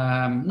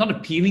 not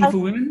appealing for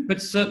women, but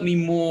certainly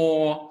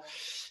more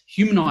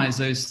humanize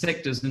those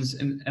sectors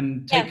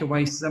and take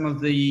away some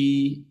of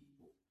the,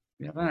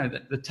 I don't know,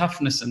 the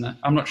toughness in that.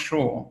 I'm not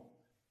sure.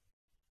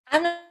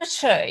 I'm not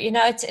sure.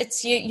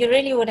 It's you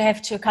really would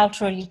have to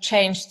culturally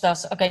change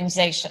those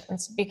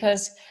organizations,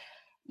 because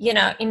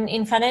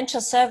in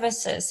financial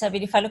services, I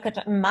mean, if I look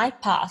at my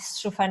path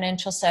through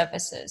financial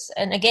services,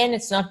 and again,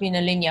 it's not been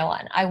a linear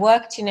one. I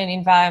worked in an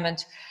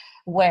environment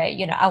where,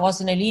 I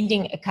wasn't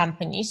leading a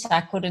company, so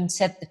I couldn't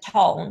set the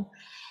tone.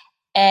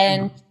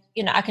 And,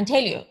 I can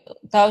tell you,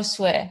 those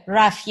were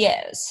rough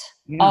years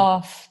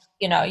of,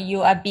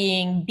 you are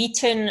being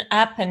beaten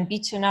up and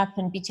beaten up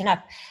and beaten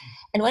up.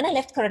 And when I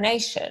left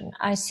Coronation,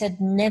 I said,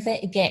 never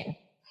again.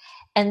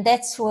 And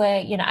that's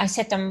where, I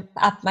set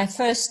up my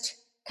first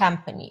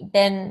company.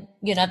 Then,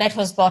 that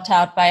was bought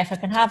out by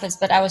African Harvest,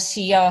 but I was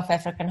CEO of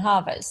African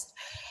Harvest.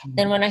 Mm-hmm.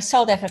 Then when I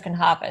sold African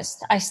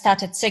Harvest, I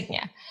started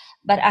Signia.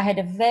 But I had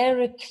a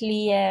very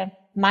clear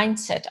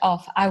mindset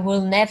of, I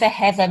will never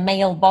have a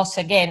male boss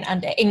again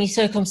under any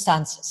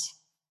circumstances.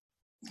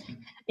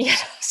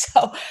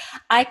 So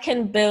I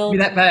can build. Be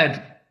that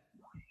bad?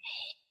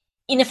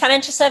 In the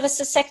financial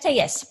services sector,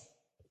 yes.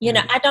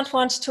 I don't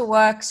want to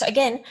work. So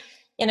again,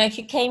 if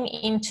you came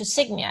into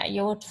Signia,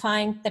 you would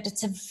find that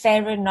it's a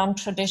very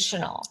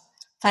non-traditional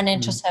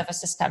financial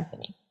services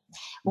company.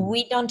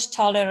 We don't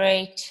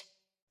tolerate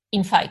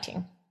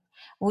infighting.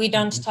 We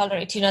don't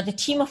tolerate, the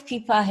team of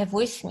people I have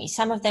with me,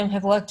 some of them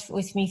have worked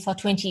with me for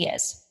 20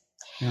 years.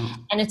 Yeah.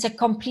 And it's a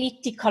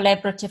completely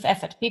collaborative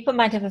effort. People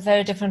might have a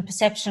very different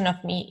perception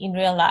of me in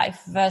real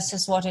life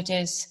versus what it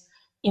is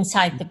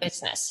inside the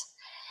business.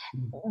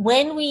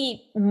 When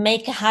we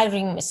make a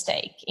hiring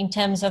mistake in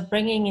terms of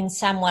bringing in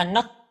someone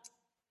not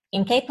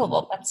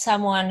incapable, but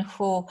someone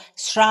who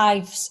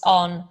thrives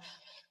on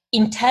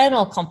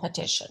internal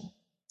competition,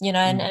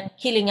 and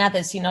killing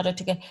others in order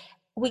to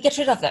we get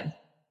rid of them.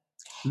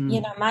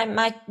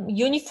 My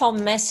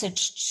uniform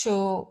message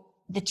to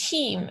the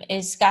team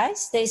is,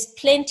 guys, there's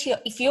plenty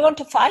if you want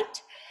to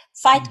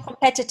fight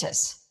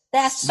competitors.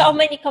 There are so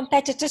many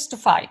competitors to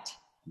fight.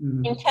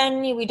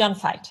 Internally, we don't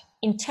fight.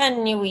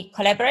 Internally, we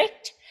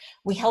collaborate.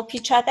 We help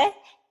each other.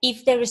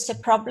 If there is a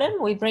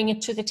problem, we bring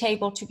it to the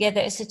table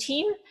together as a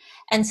team.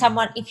 And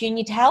if you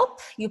need help,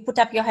 you put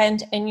up your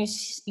hand and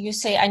you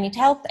say, I need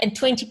help. And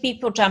 20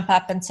 people jump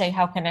up and say,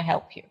 how can I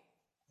help you?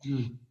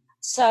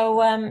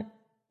 So,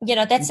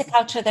 that's a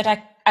culture that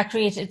I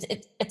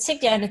created at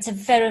Signia, and it's a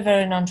very,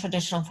 very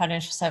non-traditional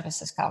financial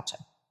services culture.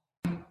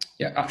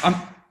 Yeah,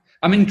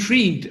 I'm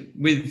intrigued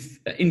with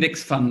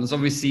index funds.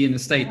 Obviously, in the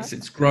States,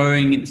 it's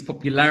growing in its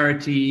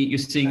popularity. You're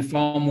seeing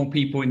far more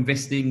people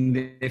investing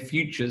their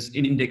futures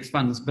in index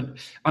funds, but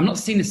I'm not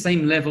seeing the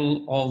same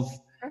level of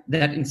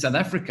that in South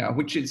Africa,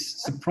 which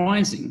is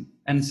surprising.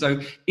 And so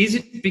is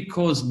it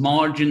because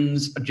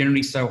margins are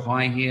generally so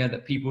high here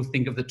that people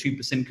think of the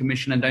 2%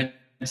 commission and don't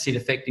see it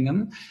affecting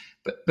them?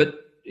 But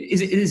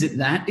is it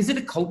that? Is it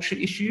a culture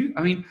issue?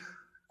 I mean,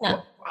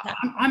 no.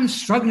 I'm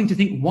struggling to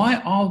think, why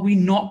are we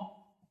not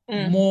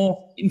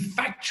more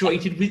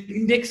infatuated with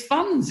index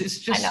funds? It's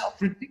just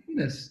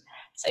ridiculous.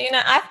 So,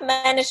 I've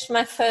managed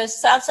my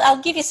first,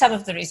 I'll give you some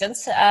of the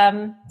reasons.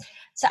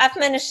 So I've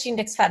managed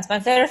index funds. My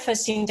very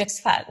first index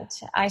fund,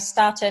 I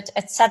started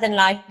at Southern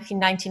Life in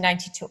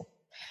 1992.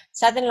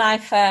 Southern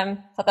Life,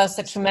 for those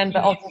that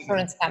remember, old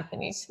insurance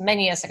companies,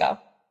 many years ago.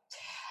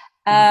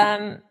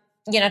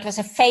 It was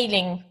a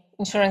failing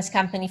insurance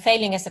company,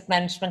 failing asset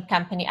management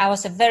company. I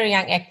was a very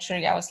young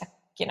actuary. I was like,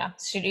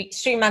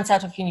 3 months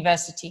out of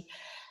university.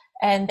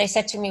 And they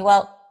said to me,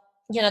 well,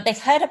 they've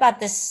heard about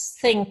this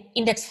thing,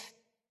 index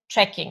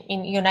tracking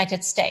in the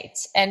United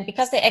States. And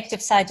because the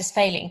active side is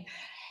failing,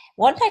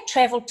 won't I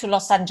travel to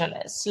Los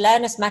Angeles,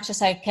 learn as much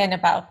as I can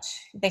about,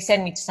 they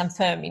sent me to some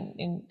firm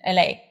in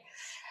LA.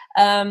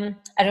 I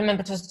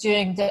remember it was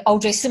during the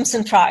O.J.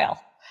 Simpson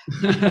trial.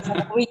 On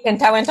the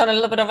weekend, I went on a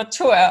little bit of a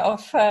tour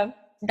of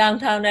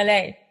downtown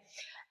LA.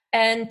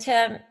 And,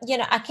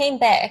 I came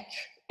back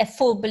a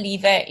full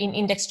believer in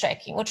index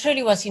tracking, which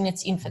really was in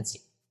its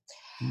infancy.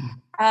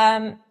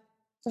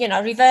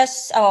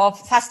 Reverse or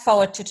fast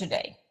forward to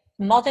today.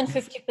 More than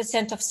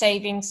 50% of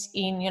savings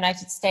in the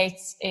United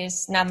States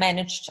is now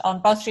managed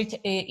on both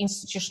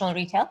institutional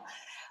retail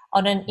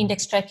on an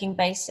index tracking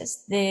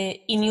basis.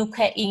 In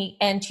UK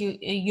and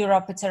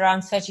Europe, it's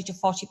around 30 to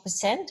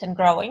 40% and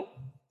growing.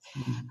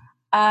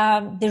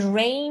 the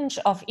range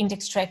of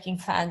index tracking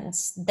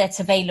funds that's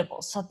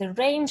available. So the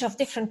range of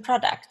different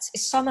products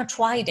is so much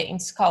wider in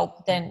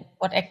scope than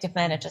what active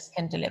managers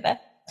can deliver.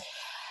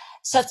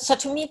 So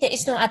to me, there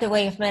is no other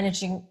way of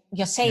managing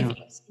your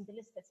savings in the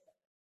listed space.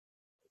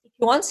 If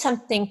you want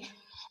something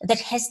that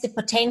has the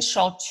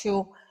potential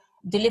to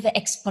deliver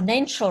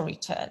exponential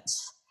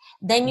returns,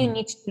 then you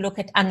need to look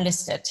at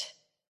unlisted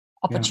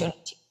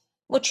opportunity,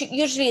 which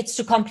usually it's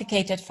too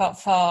complicated for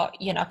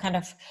kind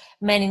of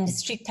man in the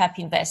street type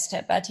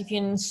investor. But if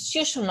you're an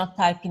institutional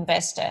type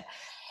investor,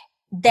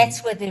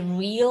 that's where the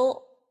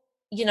real,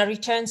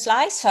 returns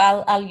lie. So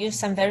I'll use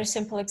some very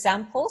simple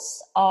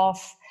examples of,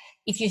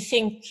 if you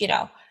think,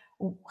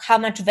 how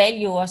much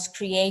value was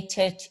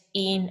created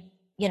in,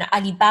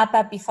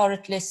 Alibaba before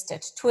it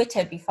listed,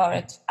 Twitter before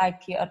it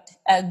IPO'd,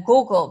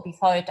 Google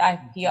before it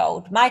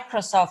IPO'd,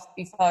 Microsoft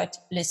before it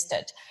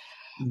listed.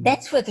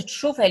 That's where the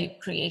true value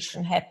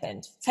creation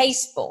happened.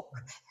 Facebook.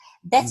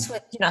 That's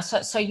what,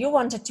 so you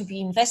wanted to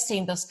be investing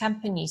in those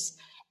companies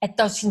at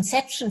those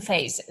inception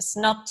phases,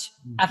 not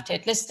after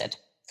it listed.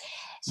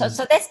 So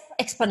that's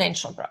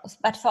exponential growth.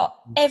 But for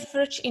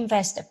average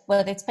investor,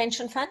 whether it's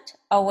pension fund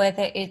or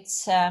whether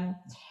it's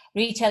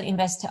retail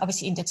investor,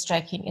 obviously index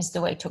tracking is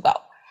the way to go.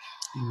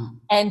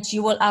 And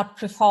you will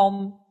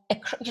outperform,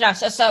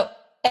 so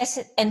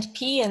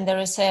S&P, and there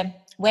is a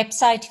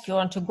website if you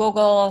want to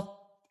Google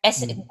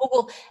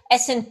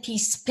S&P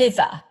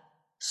SPIVA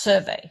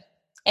survey,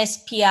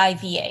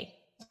 SPIVA.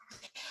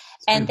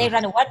 And they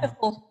run a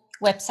wonderful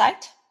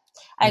website.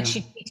 I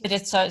actually tweeted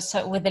it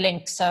so with the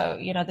link, so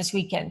this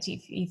weekend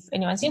if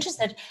anyone's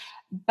interested.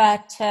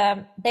 But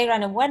they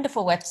run a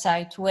wonderful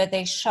website where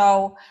they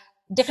show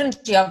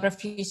different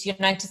geographies: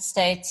 United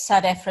States,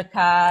 South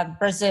Africa,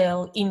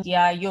 Brazil,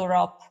 India,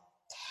 Europe,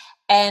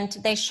 and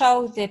they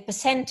show the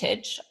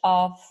percentage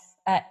of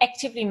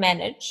actively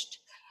managed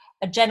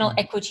general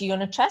equity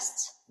unit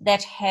trusts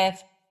that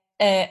have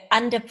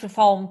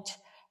underperformed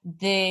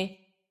the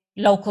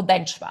local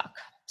benchmark.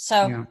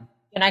 So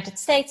United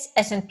States,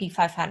 S&P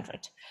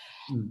 500.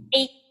 And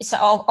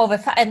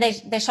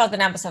they show the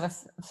numbers over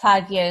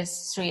 5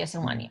 years, 3 years,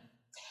 and 1 year.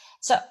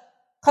 So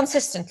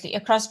consistently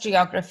across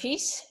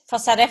geographies. For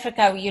South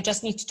Africa, you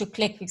just need to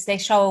click because they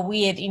show a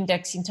weird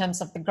index in terms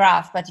of the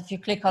graph. But if you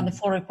click on the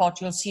full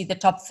report, you'll see the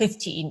top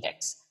 50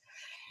 index.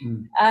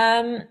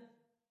 The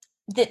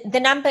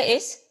number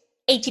is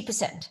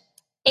 80%.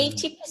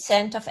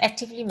 80% of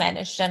actively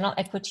managed general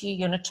equity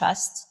unit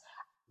trusts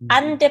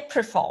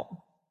underperform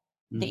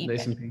the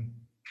index.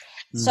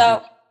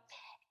 So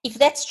if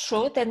that's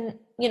true, then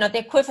the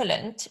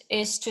equivalent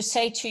is to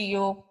say to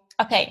you,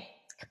 okay,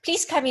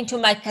 please come into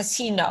my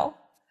casino.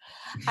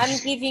 I'm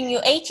giving you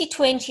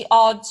 80-20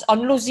 odds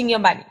on losing your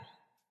money.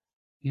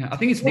 Yeah, I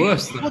think it's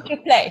worse. Would you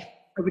play?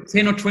 Over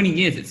 10 or 20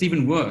 years, it's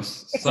even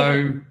worse.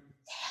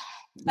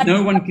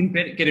 No one can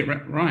get it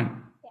right.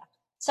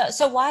 Yeah.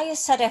 So why is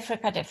South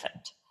Africa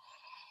different?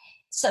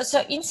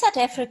 So in South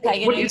Africa,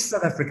 what is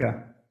South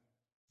Africa?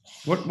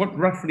 What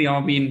roughly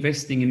are we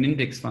investing in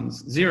index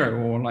funds?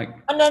 0 or like?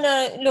 Oh,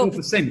 no. Look,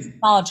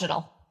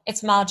 4%.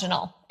 It's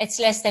marginal. It's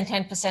less than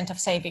 10% of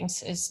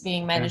savings is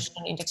being managed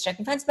in index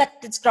tracking funds, but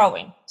it's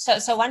growing.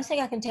 So one thing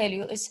I can tell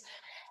you is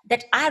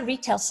that our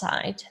retail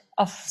side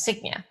of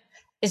Signia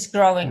is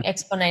growing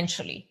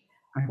exponentially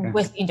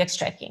with index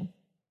tracking.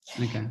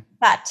 Okay.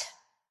 But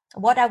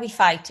what are we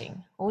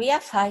fighting? We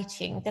are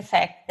fighting the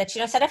fact that,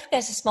 South Africa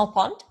is a small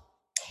pond.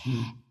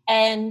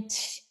 And,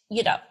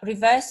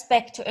 reverse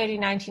back to early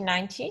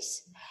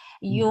 1990s,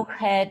 you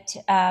had,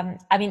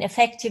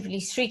 effectively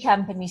 3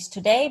 companies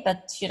today,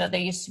 but, there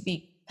used to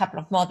be a couple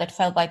of more that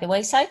fell by the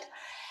wayside.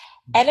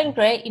 Allan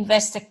Gray,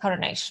 Investec,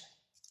 Coronation.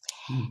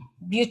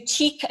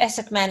 Boutique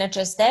asset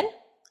managers then,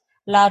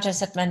 large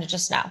asset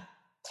managers now.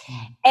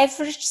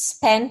 Average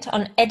spend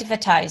on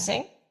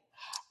advertising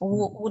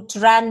would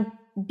run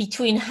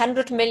between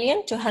 100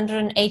 million to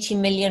 180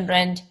 million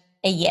rand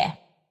a year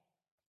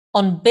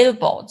on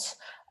billboards,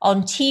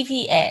 on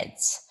TV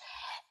ads,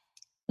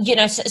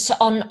 so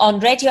on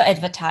radio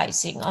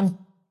advertising, on,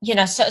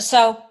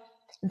 so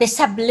the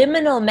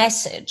subliminal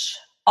message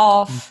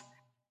of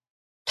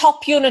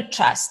top unit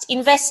trust,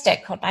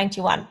 Investec or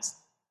 91,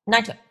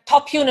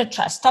 top unit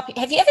trust.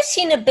 Have you ever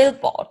seen a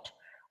billboard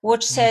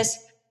which says,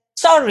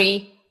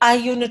 sorry, our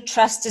unit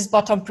trust is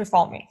bottom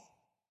performing?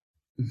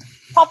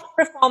 Top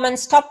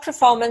performance, top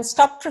performance,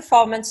 top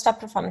performance, top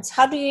performance.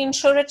 How do you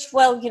ensure it?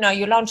 Well,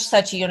 you launch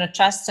 30 unit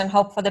trusts and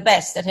hope for the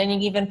best. At any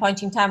given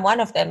point in time, one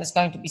of them is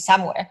going to be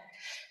somewhere.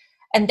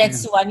 And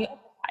that's the one you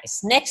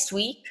advertise. Next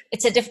week,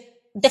 it's a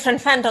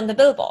different fund on the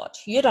billboard.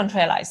 You don't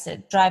realize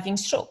it driving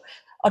through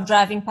or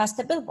driving past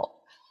the billboard.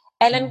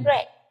 Allan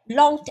Gray,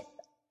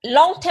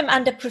 long-term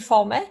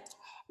underperformer,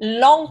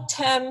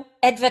 long-term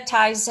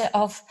advertiser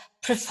of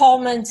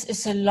performance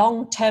is a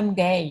long-term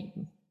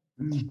game.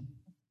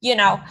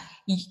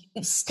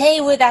 Stay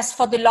with us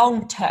for the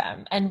long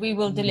term and we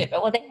will deliver.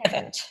 Well, they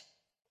haven't.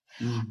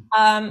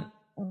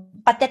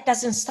 but that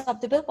doesn't stop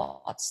the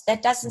billboards.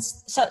 That doesn't.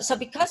 So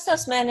because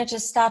those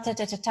managers started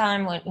at a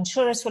time when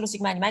insurers were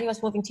losing money, money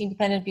was moving to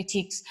independent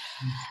boutiques.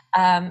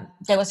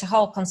 There was a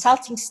whole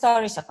consulting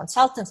story. So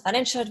consultants,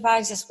 financial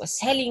advisors were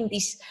selling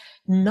these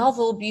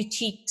novel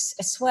boutiques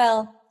as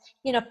well.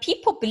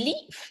 People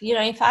believe.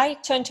 If I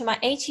turn to my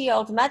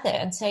 80-year-old mother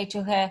and say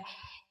to her,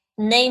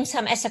 name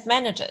some asset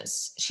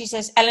managers, she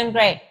says Alan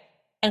Gray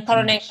and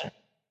Coronation.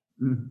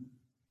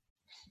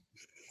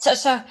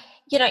 So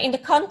in the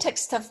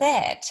context of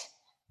that,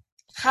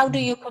 how do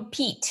you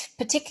compete?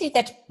 Particularly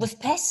that with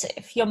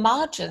passive, your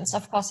margins,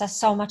 of course, are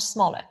so much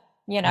smaller.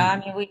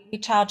 We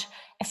charge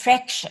a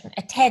fraction,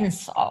 a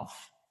tenth of.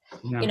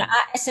 Our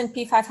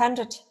S&P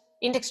 500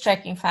 index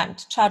tracking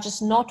fund charges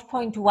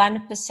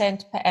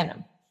 0.1% per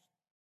annum.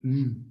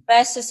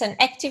 Versus an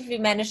actively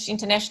managed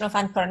international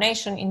fund,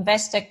 Coronation,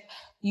 Investec,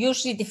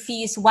 usually the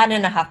fee is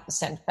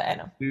 1.5% per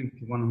annum.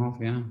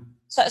 1.5, yeah.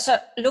 So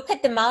look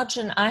at the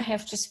margin I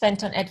have to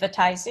spend on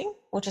advertising,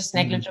 which is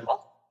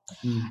negligible,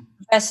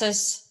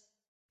 versus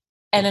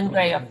Alan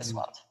Gray of this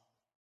world.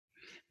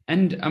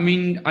 And I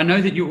mean, I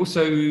know that you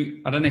also,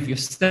 I don't know if you're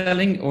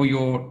selling or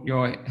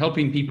you're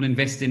helping people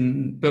invest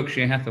in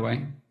Berkshire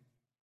Hathaway.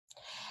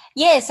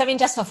 Yes, I mean,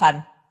 just for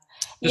fun.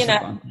 Just for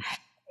fun.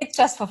 It's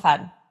just for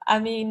fun. I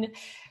mean,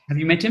 have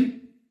you met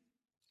him?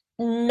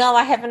 No,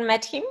 I haven't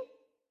met him.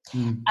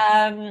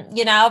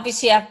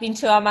 Obviously I've been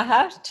to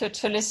Omaha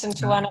to listen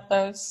to one of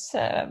those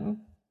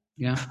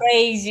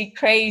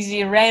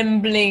crazy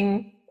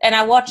rambling, and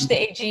I watched the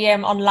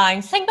AGM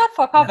online. Thank God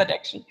for COVID,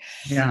 actually.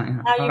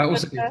 I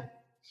also did.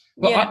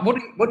 But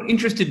what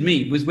interested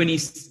me was when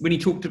he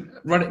talked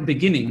right at the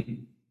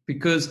beginning,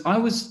 because I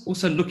was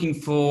also looking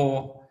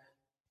for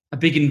a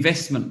big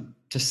investment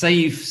to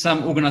save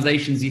some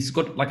organizations. He's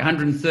got like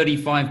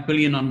 135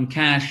 billion on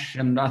cash.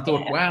 And I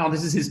thought, wow,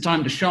 this is his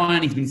time to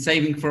shine. He's been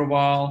saving for a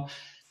while,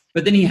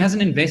 but then he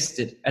hasn't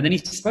invested. And then he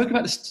spoke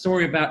about the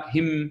story about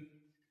him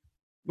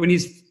when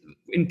he's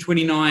in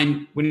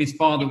 29, when his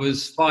father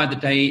was fired the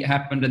day it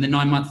happened. And then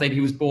 9 months later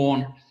he was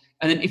born.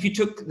 And then if you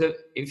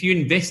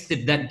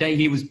invested that day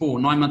he was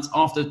born, 9 months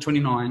after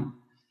 29,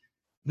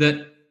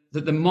 that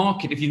the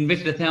market, if you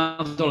invested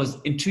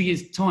 $1,000 in 2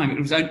 years' time, it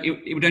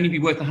would only be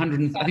worth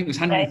 100. I think it was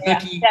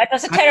 130. Yeah, it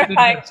was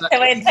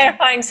a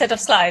terrifying set of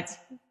slides.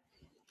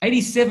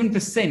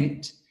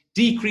 87%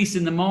 decrease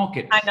in the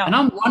market. I know. And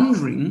I'm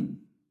wondering,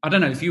 I don't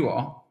know if you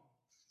are,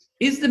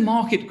 is the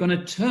market going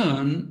to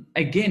turn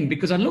again?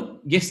 Because I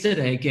looked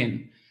yesterday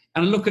again,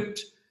 and I look at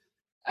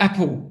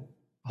Apple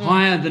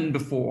higher than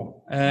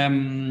before.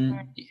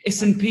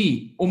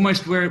 S&P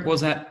almost where it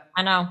was at.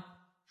 I know.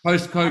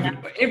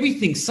 Post-COVID,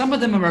 everything. Some of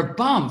them are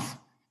above.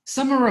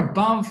 Some are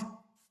above.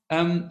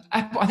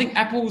 Apple, I think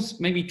Apple's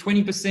maybe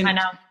 20%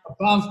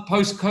 above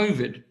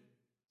post-COVID.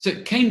 So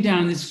it came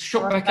down. This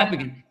shot back up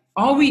again.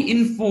 Are we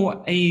in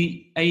for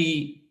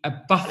a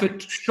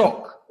Buffett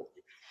shock?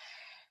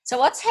 So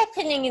what's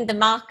happening in the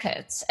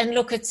markets? And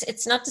look,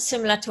 it's not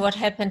dissimilar to what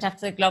happened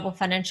after the global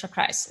financial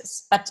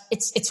crisis, but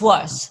it's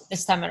worse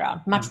this time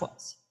around, much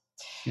worse.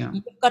 Yeah.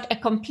 You've got a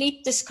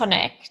complete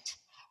disconnect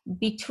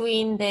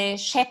between the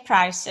share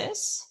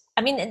prices.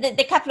 I mean, there are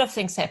a couple of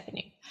things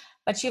happening,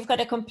 but you've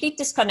got a complete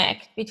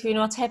disconnect between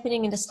what's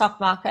happening in the stock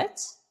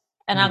markets,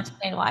 and I'll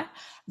explain why,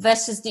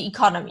 versus the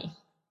economy.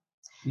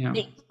 Yeah.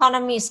 The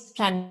economy is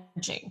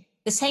plunging.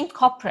 The same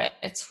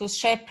corporates whose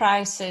share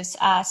prices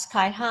are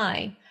sky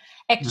high,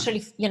 actually,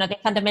 the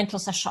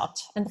fundamentals are short.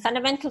 And the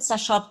fundamentals are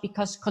short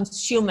because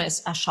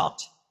consumers are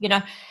short. You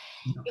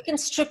can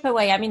strip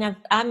away. I mean,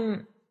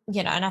 I'm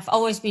and I've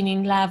always been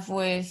in love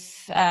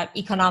with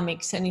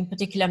economics, and in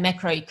particular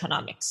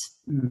macroeconomics.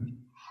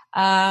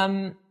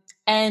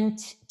 And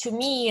to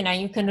me,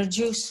 you can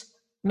reduce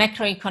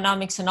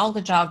macroeconomics and all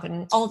the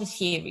jargon, all the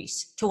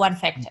theories to one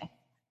factor: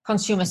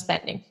 consumer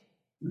spending.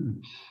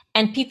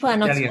 And people are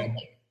not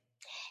spending.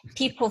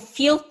 People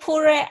feel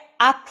poorer,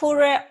 are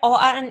poorer, or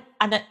are.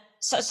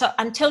 So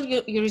until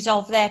you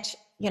resolve that,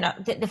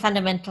 the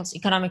fundamentals,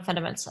 economic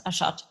fundamentals are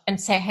short, and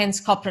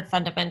hence corporate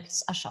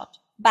fundamentals are short.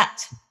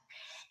 But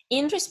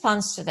in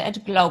response to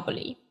that,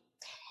 globally,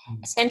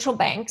 central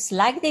banks,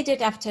 like they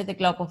did after the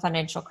global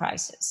financial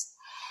crisis,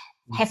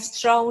 have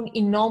thrown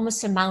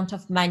enormous amount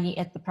of money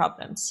at the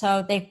problem.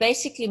 So they've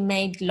basically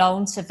made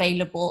loans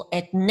available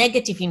at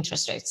negative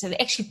interest rates. So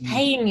they're actually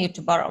paying you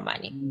to borrow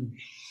money.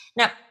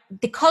 Now,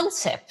 the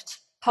concept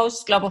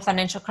post-global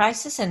financial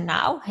crisis and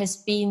now has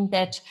been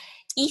that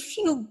if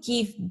you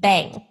give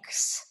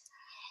banks,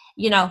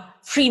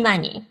 free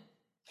money,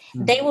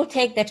 they will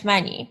take that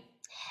money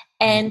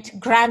and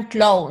grant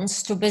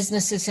loans to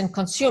businesses and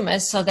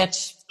consumers so that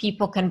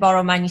people can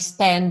borrow money,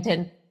 spend,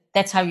 and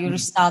that's how you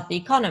restart the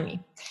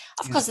economy.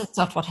 Of course, that's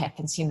not what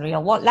happens in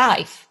real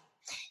life.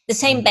 The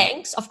same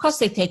banks, of course,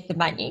 they take the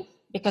money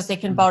because they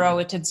can borrow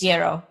it at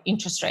zero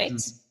interest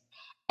rates.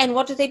 And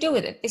what do they do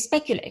with it? They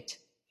speculate.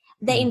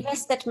 They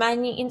invest that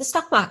money in the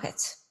stock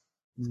markets.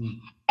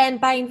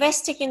 And by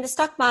investing in the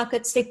stock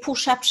markets, they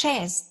push up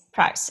shares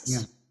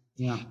prices.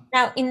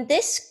 Now, in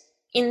this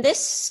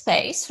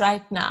space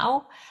right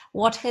now,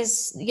 what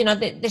has,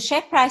 the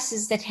share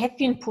prices that have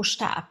been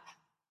pushed up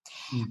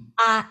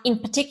are in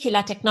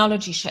particular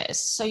technology shares.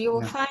 So you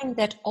will find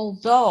that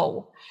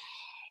although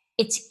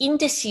it's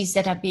indices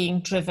that are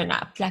being driven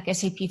up, like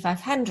S&P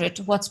 500,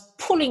 what's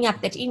pulling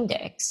up that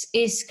index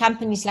is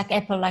companies like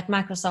Apple, like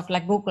Microsoft,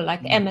 like Google,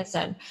 like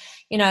Amazon,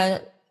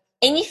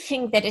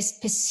 anything that is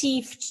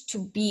perceived to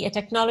be a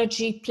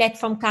technology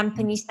platform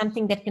company,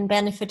 something that can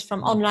benefit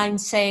from online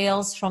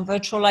sales, from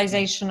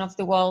virtualization of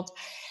the world.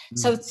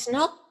 So it's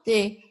not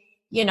the,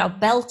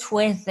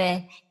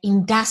 bellwether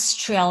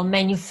industrial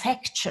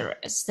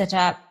manufacturers that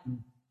are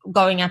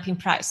going up in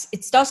price.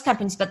 It's those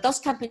companies, but those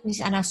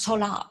companies are now so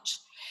large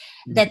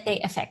that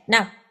they affect.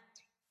 Now,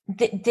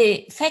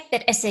 the fact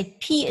that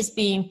SAP is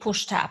being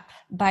pushed up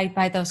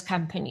by those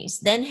companies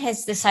then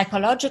has the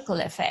psychological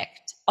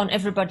effect on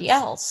everybody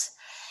else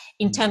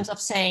in terms of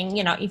saying,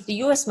 if the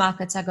US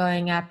markets are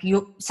going up,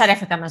 South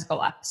Africa must go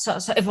up. So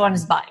everyone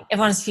is buying.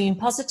 Everyone is feeling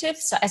positive.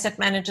 So asset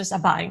managers are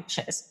buying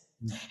shares,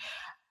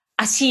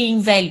 are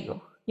seeing value.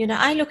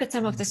 I look at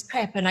some of this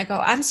crap and I go,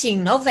 I'm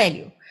seeing no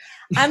value.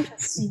 I'm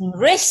seeing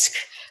risk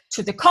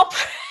to the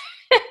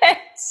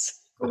corporates.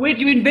 Where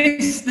do you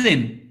invest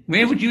then?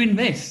 Where would you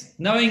invest?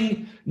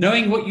 Knowing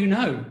what you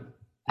know,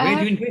 where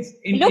do you invest?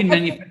 In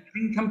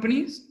manufacturing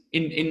companies?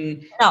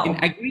 In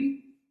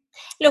agri?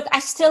 Look, I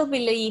still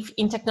believe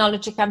in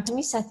technology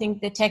companies. I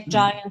think the tech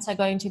giants are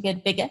going to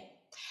get bigger.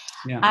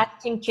 Yeah. I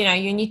think,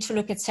 you need to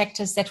look at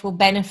sectors that will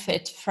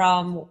benefit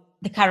from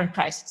the current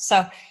crisis.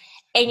 So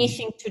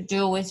anything to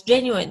do with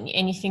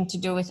anything to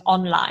do with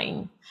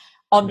online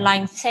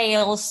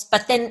sales,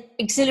 but then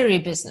auxiliary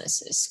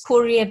businesses,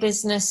 courier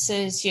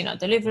businesses,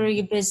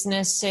 delivery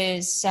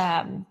businesses,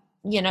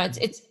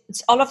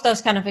 it's all of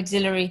those kind of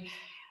auxiliary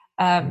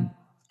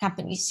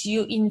companies.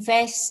 You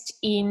invest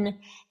in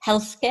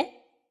healthcare,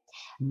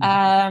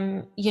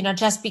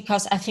 just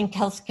because I think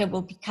healthcare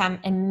will become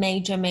a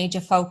major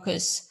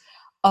focus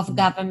of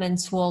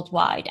governments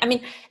worldwide. I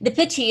mean, the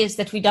pity is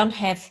that we don't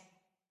have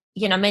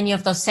many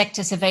of those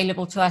sectors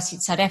available to us in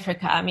South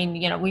Africa. I mean,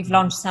 we've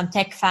launched some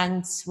tech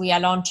funds. We are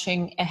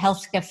launching a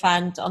healthcare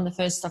fund on the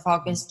 1st of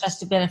August just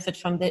to benefit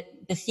from the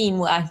theme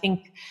where I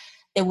think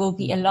there will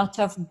be a lot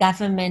of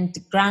government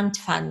grant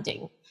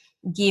funding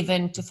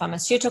given to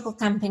pharmaceutical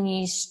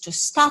companies, to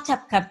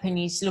startup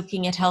companies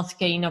looking at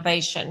healthcare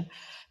innovation.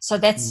 So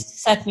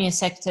that's certainly a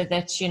sector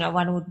that,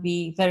 one would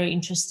be very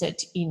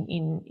interested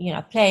in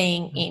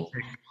playing in.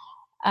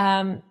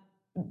 And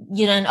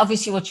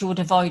obviously what you would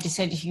avoid is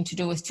anything to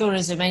do with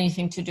tourism,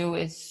 anything to do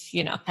with,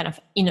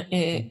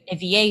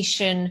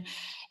 aviation,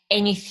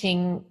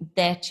 anything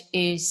that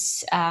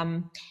is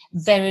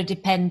very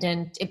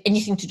dependent,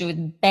 anything to do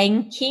with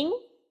banking,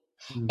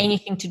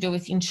 anything to do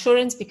with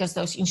insurance, because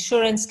those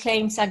insurance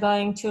claims are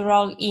going to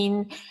roll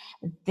in.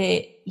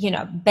 The,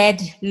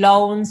 bad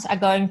loans are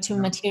going to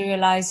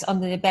materialize on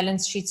the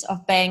balance sheets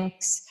of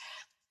banks.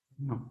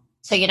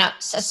 So,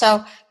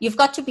 so you've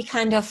got to be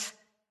kind of,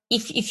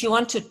 if you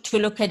want to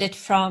look at it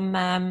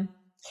from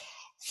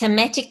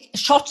thematic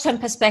short-term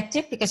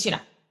perspective, because,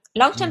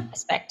 long-term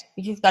perspective,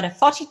 if you've got a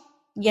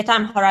 40-year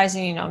time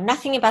horizon,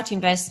 nothing about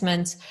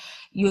investments,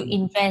 you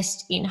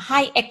invest in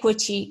high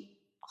equity,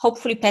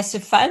 hopefully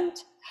passive fund,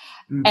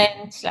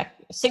 and like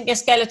senior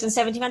skeleton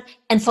 71,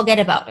 and forget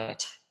about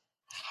it.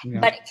 Yeah.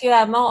 But if you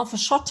are more of a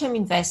short-term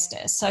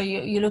investor, so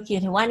you're looking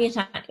at a 1 year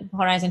time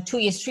horizon, 2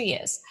 years, 3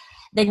 years,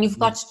 then you've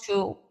got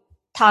to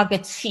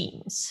target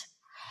themes.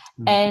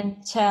 And,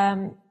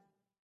 and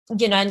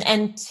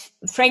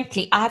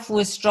frankly, I've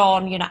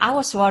withdrawn, I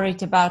was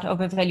worried about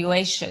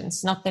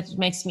overvaluations, not that it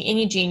makes me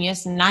any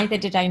genius, neither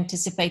did I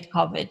anticipate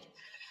COVID.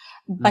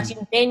 But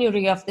in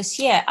January of this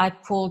year, I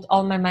pulled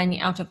all my money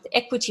out of the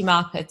equity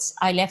markets.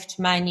 I left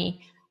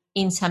money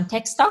in some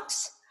tech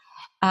stocks.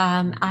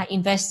 I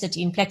invested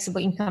in flexible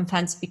income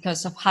funds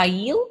because of high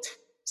yield.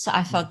 So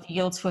I thought the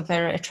yields were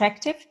very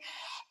attractive.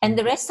 And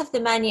the rest of the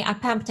money I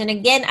pumped. And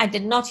again, I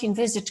did not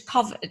envisage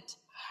COVID.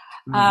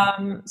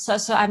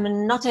 So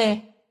I'm not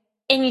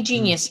any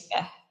genius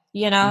here,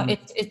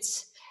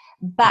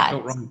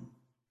 but,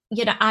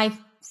 I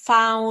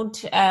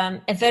found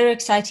a very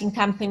exciting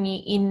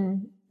company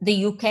in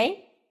the UK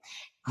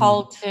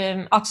called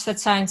Oxford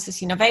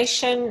Sciences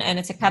Innovation. And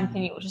it's a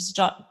company which is a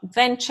joint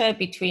venture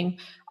between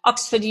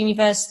Oxford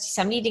University,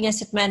 some leading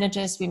asset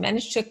managers. We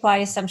managed to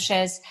acquire some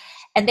shares,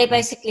 and they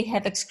basically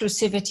have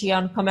exclusivity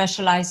on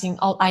commercializing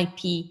all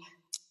IP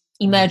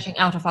emerging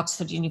out of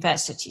Oxford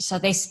University. So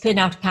they spin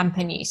out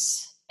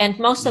companies, and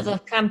most of the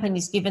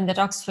companies, given that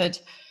Oxford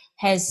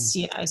has,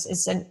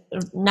 is a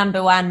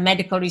number one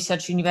medical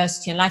research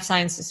university and life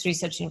sciences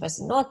research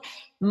university in the world,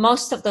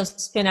 most of those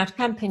spin out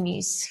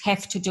companies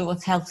have to do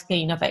with healthcare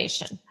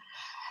innovation.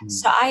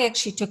 So I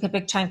actually took a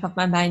big chunk of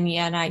my money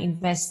and I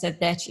invested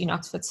that in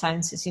Oxford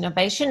Sciences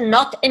Innovation,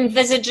 not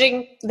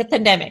envisaging the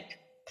pandemic.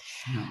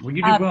 Well,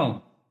 you did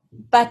well.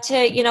 But,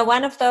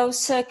 one of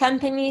those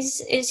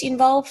companies is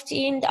involved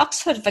in the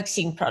Oxford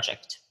vaccine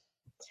project.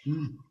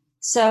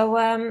 So,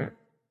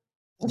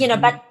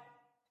 but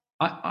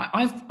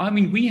I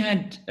mean, we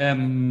had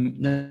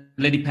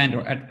Lady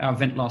Panda at our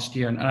event last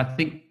year, and I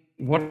think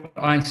what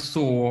I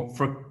saw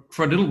for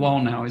a little while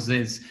now is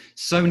there's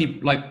so many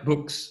like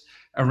books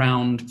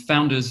around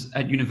founders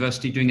at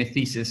university doing a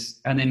thesis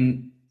and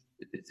then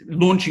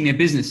launching their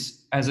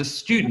business as a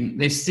student.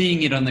 They're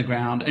seeing it on the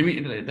ground. I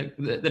mean,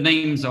 the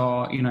names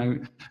are,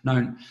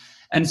 known.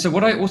 And so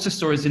what I also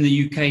saw is in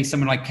the UK,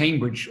 somewhere like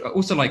Cambridge,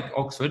 also like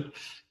Oxford,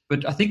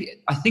 but I think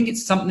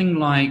it's something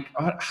like,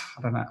 I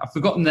don't know, I've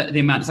forgotten the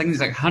amount. It's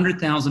like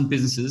 100,000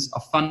 businesses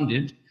are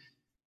funded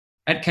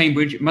at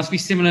Cambridge. It must be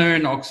similar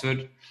in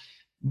Oxford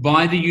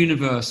by the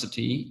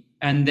university,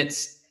 and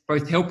that's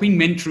both helping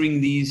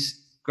mentoring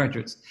these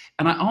graduates.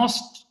 And I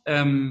asked,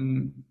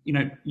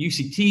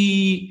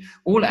 UCT,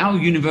 all our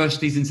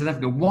universities in South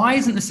Africa, why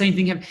isn't the same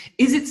thing happening?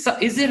 Is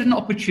it an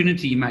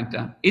opportunity,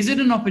 Magda? Is it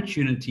an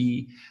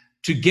opportunity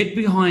to get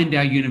behind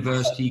our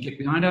university, get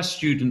behind our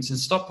students, and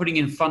start putting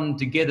in fund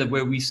together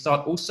where we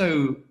start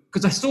also,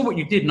 because I saw what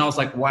you did and I was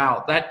like,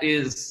 wow,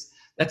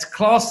 that's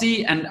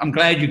classy, and I'm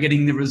glad you're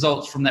getting the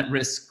results from that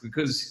risk,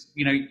 because,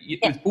 it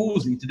was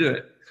ballsy to do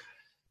it.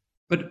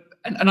 But,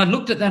 and I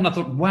looked at that and I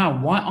thought, wow,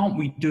 why aren't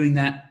we doing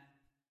that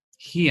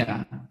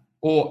here?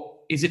 Or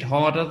is it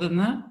harder than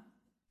that?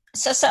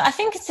 So I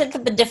think it's a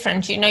little bit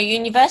different.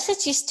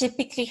 Universities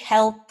typically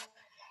help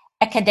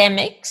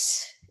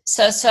academics.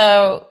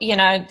 So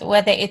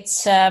whether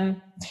it's,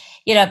 in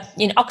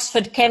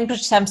Oxford,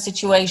 Cambridge, some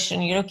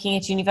situation, you're looking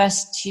at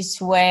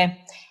universities where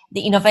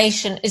the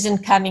innovation isn't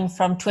coming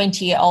from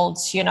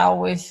 20-year-olds,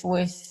 with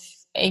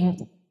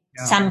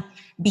some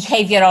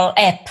behavioral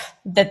app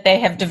that they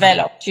have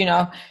developed,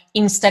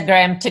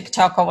 Instagram,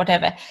 TikTok, or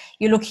whatever.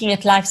 You're looking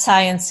at life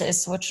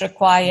sciences, which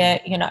require,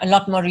 a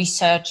lot more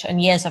research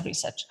and years of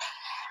research.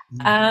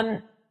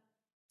 But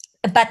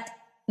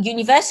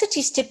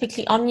universities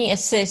typically only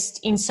assist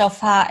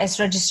insofar as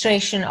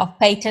registration of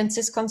patents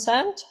is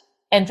concerned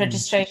and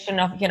registration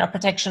of,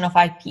 protection of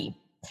IP.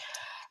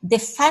 The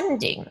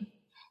funding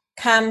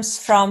comes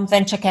from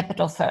venture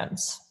capital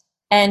firms.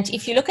 And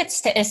if you look at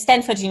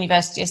Stanford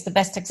University as the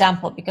best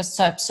example, because it's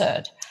so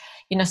absurd,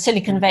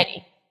 Silicon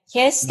Valley.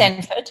 Here's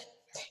Stanford,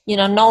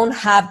 known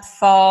hub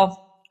for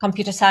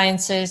computer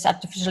sciences,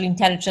 artificial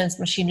intelligence,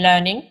 machine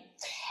learning.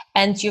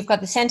 And you've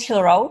got the Sand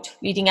Hill Road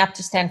leading up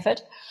to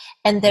Stanford.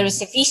 And there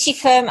is a VC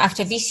firm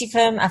after VC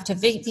firm after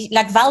VC,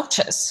 like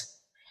vultures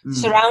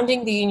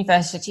surrounding the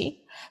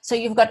university. So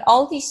you've got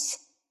all these,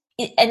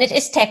 and it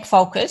is tech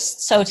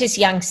focused, so it is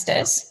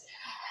youngsters.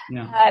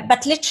 Yeah.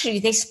 But literally,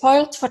 they're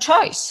spoiled for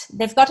choice.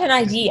 They've got an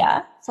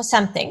idea for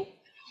something.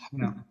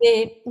 Yeah.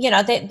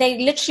 They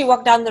literally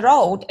walk down the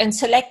road and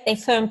select their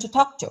firm to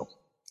talk to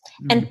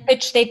and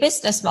pitch their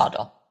business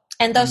model.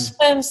 And those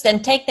firms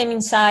then take them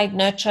inside,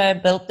 nurture,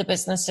 build the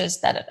businesses,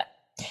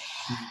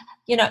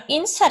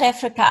 in South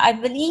Africa, I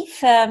believe,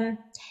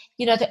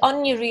 the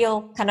only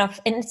real kind of,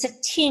 and it's a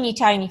teeny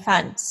tiny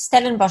fund,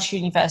 Stellenbosch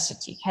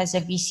University has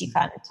a VC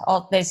fund,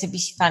 or there's a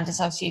VC fund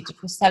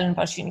associated with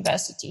Stellenbosch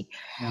University.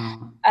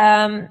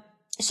 Yeah.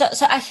 So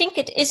I think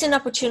it is an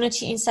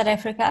opportunity in South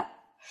Africa.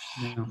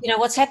 Yeah.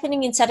 What's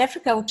happening in South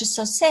Africa, which is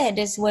so sad,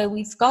 is where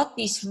we've got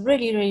these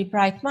really, really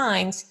bright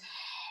minds,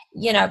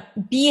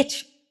 be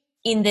it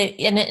and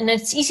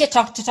it's easier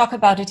to talk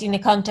about it in the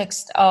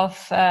context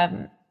of,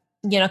 kind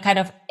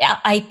of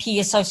IP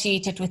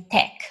associated with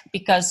tech,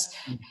 because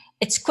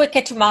it's quicker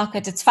to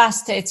market, it's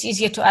faster, it's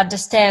easier to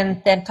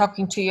understand than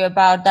talking to you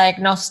about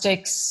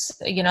diagnostics,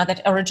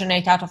 that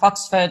originate out of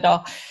Oxford,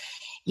 or,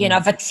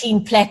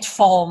 vaccine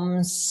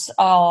platforms,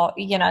 or,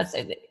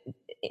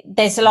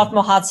 there's a lot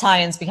more hard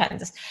science behind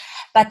this.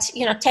 But,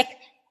 tech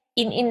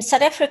in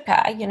South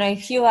Africa,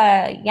 if you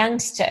are a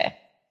youngster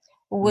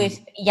early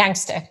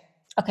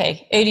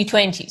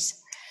 20s,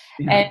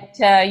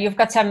 and you've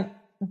got some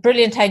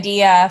brilliant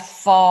idea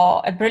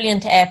for a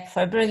brilliant app,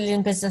 for a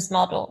brilliant business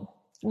model,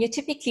 you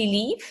typically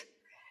leave,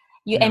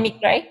 you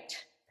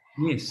emigrate,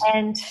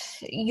 and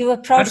you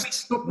approach. How do we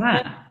stop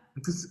that?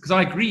 Because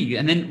I agree,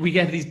 and then we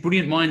get these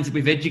brilliant minds that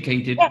we've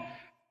educated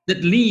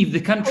that leave the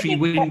country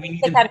when we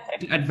need them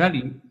to add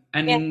value,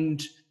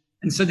 and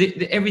so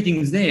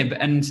everything's there.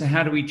 And so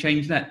how do we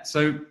change that?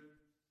 So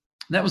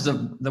that was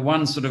the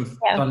one sort of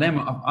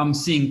dilemma I'm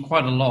seeing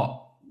quite a lot.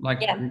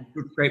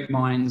 Great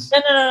minds.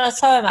 No.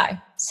 So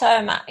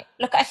am I.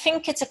 Look, I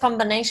think it's a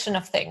combination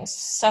of things.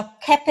 So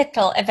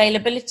capital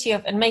availability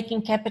and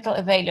making capital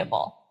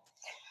available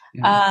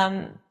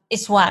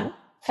is one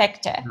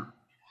factor. Yeah.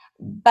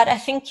 But I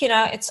think,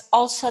 it's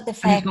also the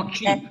fact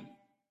that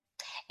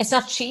it's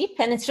not cheap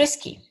and it's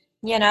risky,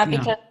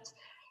 because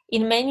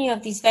in many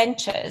of these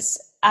ventures,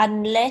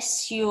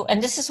 unless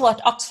and this is what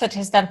Oxford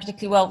has done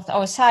particularly well with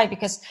OSI,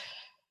 because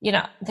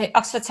the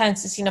Oxford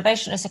Sciences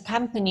Innovation as a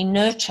company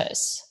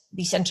nurtures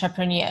these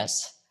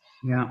entrepreneurs.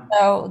 Yeah.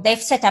 So they've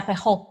set up a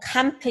whole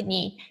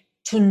company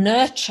to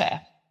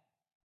nurture,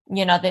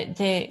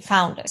 the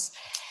founders.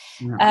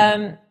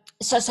 Yeah.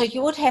 So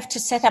you would have to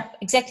set up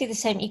exactly the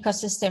same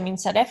ecosystem in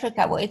South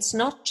Africa, where it's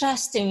not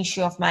just an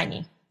issue of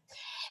money.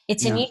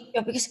 It's an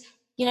issue because,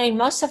 in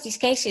most of these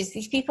cases,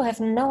 these people have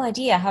no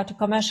idea how to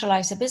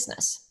commercialize a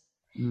business.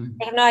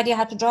 They have no idea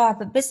how to draw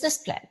up a business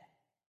plan.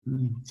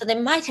 So they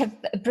might have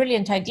a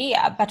brilliant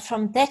idea, but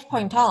from that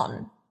point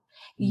on,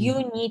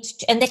 you need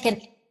to, and they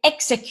can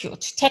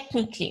execute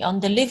technically on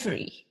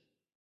delivery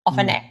of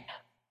an app,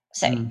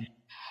 say.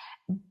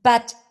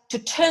 But to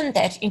turn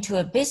that into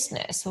a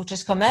business, which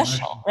is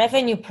commercial,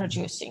 revenue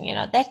producing,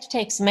 that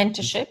takes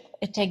mentorship.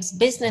 It takes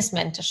business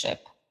mentorship.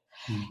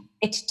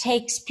 It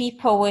takes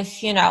people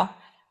with,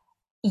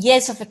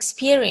 years of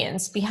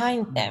experience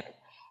behind them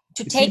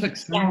to take. Seems like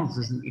sales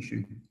is an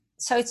issue.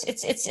 So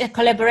it's a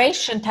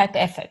collaboration type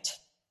effort.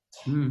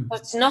 So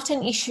it's not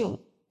an issue,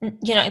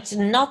 it's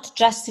not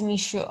just an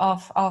issue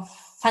of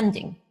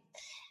funding.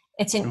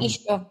 It's an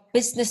issue of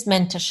business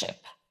mentorship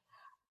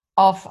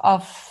of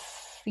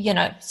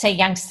say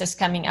youngsters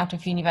coming out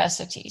of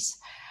universities.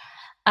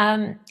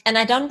 And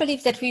I don't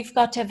believe that we've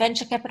got a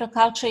venture capital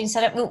culture in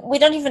South Africa. We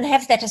don't even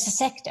have that as a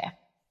sector.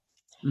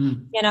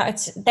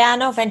 There are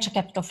no venture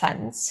capital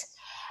funds.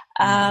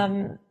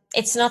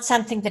 It's not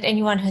something that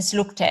anyone has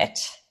looked at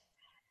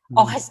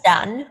or has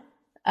done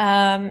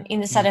in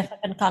the South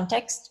African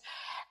context.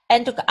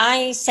 And look,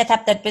 I set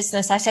up that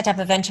business. I set up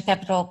a venture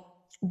capital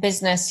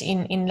business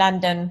in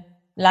London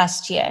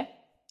last year.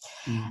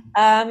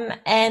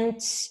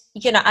 And,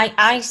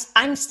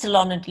 I'm still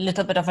on a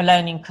little bit of a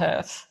learning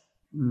curve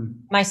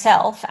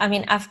myself. I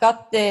mean, I've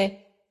got the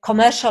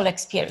commercial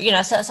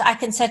experience, so I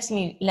can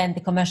certainly lend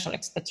the commercial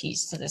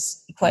expertise to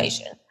this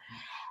equation.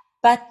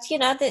 But,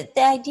 the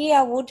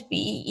idea would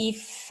be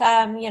if,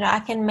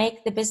 I can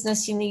make the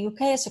business in the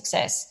UK a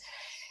success,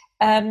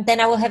 then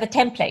I will have a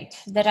template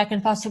that I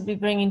can possibly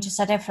bring into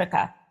South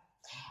Africa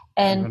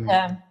and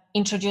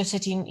introduce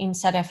it in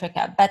South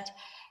Africa. But,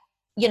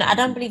 I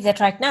don't believe that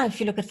right now, if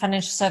you look at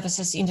financial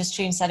services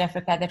industry in South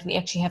Africa, that we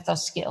actually have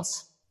those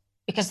skills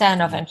because there are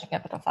no venture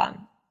capital funds.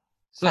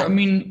 So, I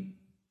mean,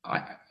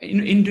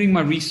 in doing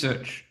my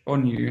research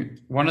on you,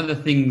 one of the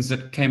things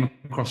that came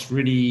across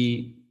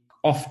really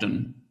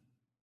often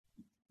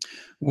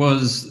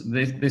was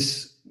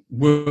this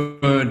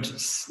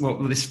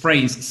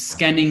phrase,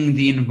 scanning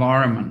the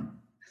environment.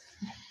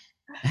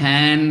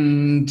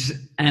 And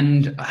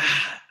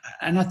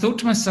I thought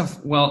to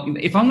myself, well,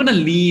 if I'm going to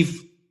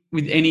leave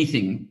with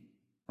anything,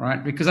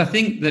 right? Because I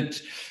think that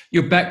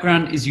your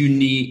background is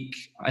unique.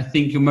 I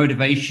think your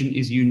motivation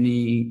is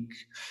unique.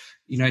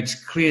 It's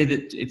clear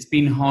that it's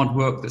been hard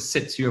work that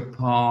sets you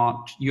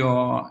apart.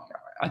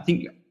 I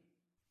think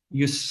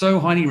you're so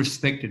highly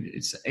respected.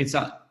 It's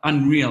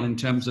unreal in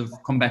terms of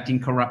combating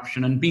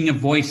corruption and being a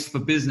voice for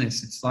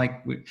business. It's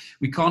like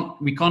we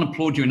can't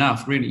applaud you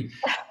enough, really.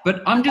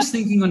 But I'm just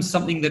thinking on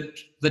something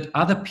that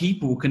other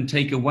people can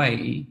take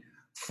away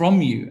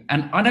from you.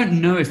 And I don't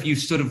know if you've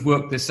sort of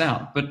worked this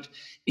out, but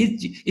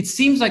it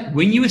seems like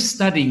when you were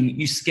studying,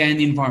 you scan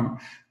the environment.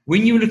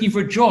 When you were looking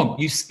for a job,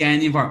 you scan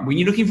the environment. When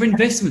you're looking for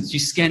investments, you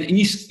scan, and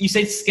you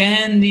say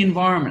scan the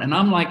environment. And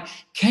I'm like,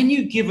 can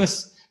you give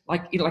us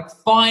like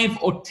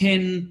 5 or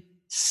 10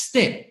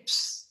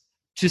 steps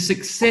to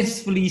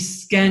successfully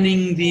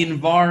scanning the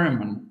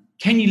environment?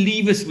 Can you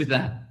leave us with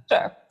that?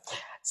 Sure.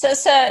 So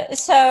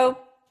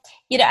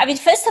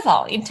first of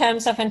all, in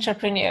terms of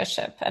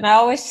entrepreneurship, and I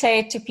always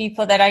say to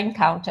people that I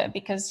encounter,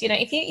 because,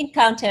 if you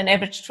encounter an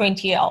average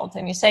 20-year-old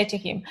and you say to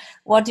him,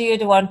 what do you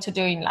want to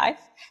do in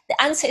life?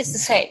 The answer is the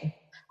same.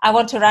 I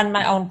want to run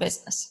my own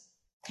business.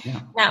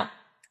 Yeah. Now,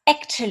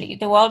 actually,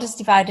 the world is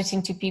divided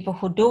into people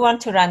who do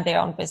want to run their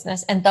own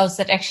business and those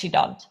that actually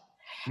don't.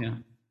 Yeah.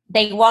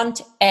 They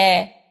want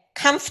a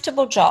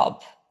comfortable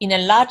job in a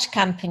large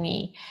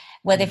company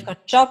where they've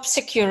got job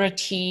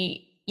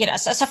security.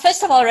 So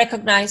first of all,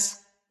 recognize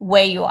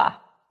where you are,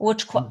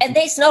 and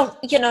there's no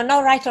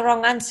right or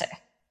wrong answer.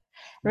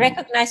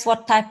 Recognize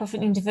what type of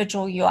an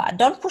individual you are.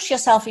 Don't push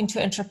yourself into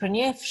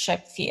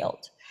entrepreneurship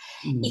field.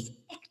 If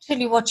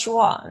actually what you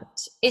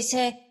want is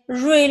a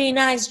really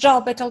nice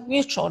job at Old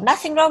Mutual,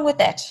 nothing wrong with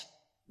that.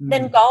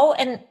 Then go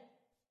and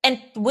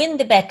win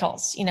the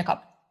battles in a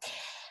company.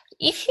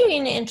 If you're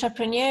in an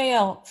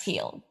entrepreneurial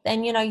field,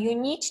 then you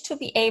need to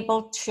be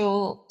able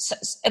to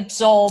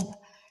absorb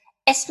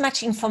as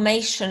much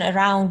information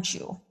around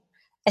you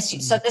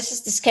so this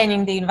is the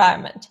scanning the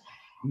environment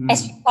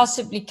as you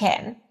possibly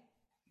can.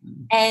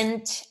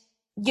 And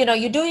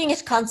you're doing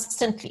it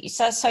constantly.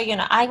 So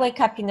I wake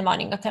up in the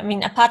morning. I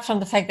mean, apart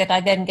from the fact that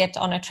I then get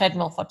on a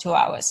treadmill for 2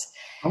 hours.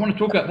 I want to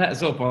talk about that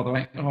as well, by the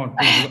way. Oh,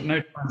 we've got no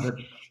time. But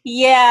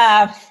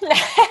yeah.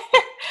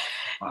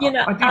 I do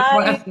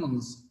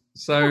triathlons.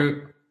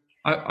 So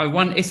I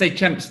won SA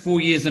Champs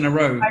 4 years in a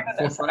row.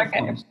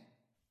 Okay.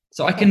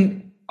 So I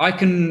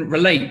can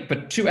relate,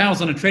 but 2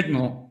 hours on a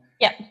treadmill.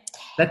 Yeah.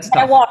 That's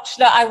tough.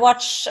 I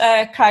watch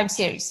crime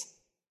series.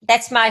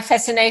 That's my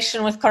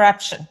fascination with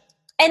corruption.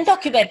 And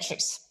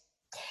documentaries.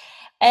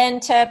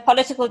 And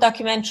political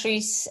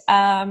documentaries,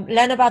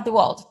 learn about the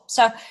world.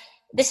 So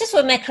this is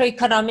where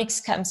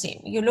macroeconomics comes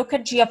in. You look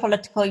at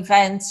geopolitical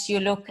events,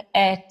 you look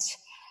at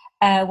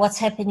what's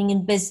happening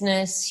in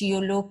business.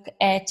 You look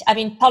at,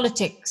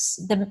 politics,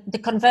 the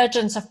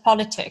convergence of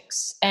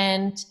politics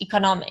and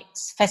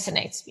economics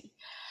fascinates me.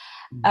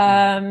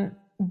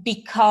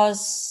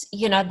 Because,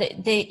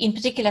 in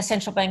particular,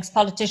 central banks,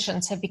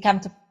 politicians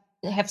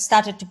have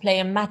started to play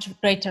a much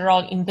greater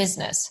role in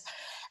business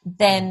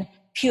than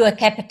pure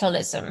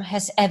capitalism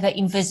has ever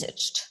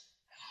envisaged.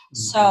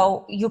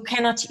 So you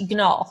cannot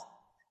ignore,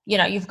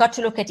 you've got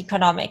to look at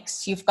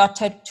economics, you've got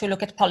to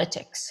look at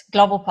politics,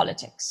 global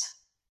politics,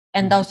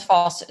 and those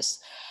forces.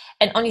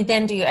 And only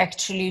then do you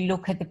actually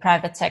look at the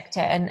private sector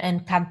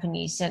and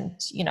companies and,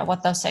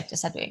 what those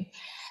sectors are doing.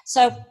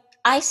 So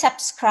I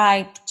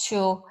subscribe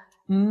to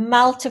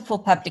multiple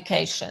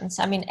publications.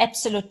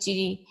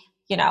 Absolutely,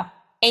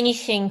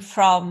 anything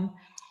from,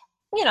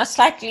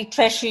 slightly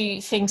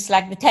trashy things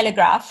like The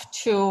Telegraph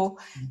to,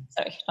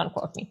 sorry, don't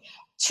quote me,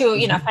 to,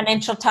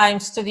 Financial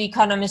Times, to The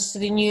Economist, to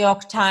the New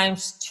York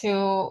Times,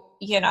 to,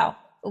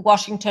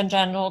 Washington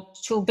Journal,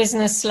 to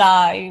Business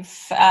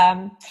Live.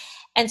 And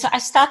so I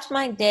start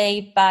my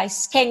day by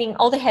scanning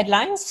all the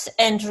headlines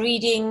and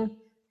reading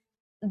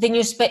the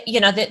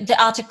the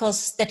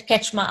articles that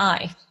catch my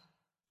eye.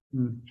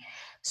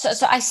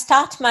 So I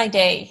start my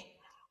day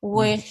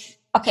with,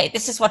 okay,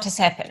 this is what has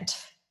happened.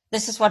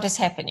 This is what is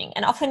happening.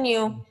 And often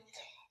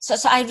so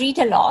I read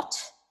a lot.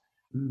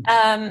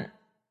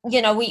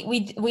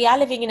 We are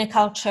living in a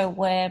culture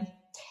where,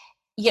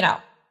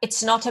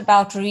 it's not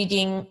about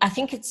reading. I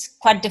think it's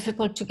quite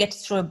difficult to get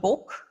through a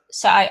book.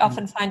 So I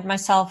often find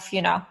myself,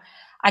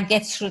 I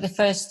get through the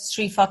first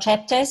 3-4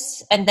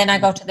 chapters and then I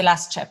go to the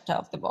last chapter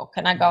of the book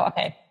and I go,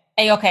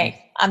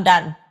 okay, I'm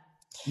done.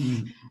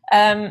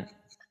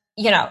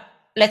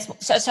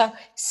 So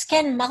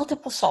scan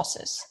multiple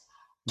sources,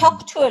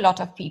 talk to a lot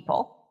of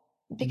people,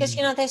 because,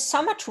 there's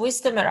so much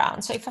wisdom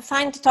around. So if I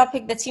find a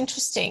topic that's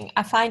interesting,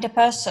 I find a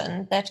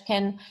person that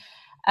can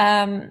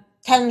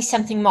tell me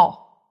something more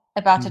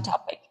about a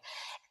topic.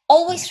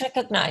 Always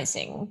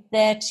recognizing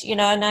that,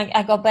 and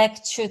I go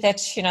back to that,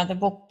 the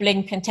book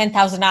Blink and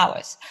 10,000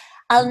 Hours.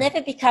 I'll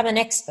never become an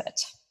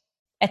expert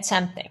at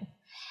something.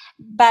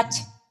 But,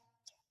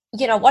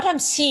 what I'm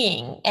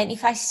seeing, and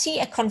if I see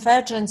a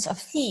convergence of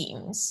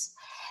themes,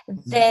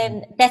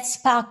 then that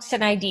sparks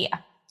an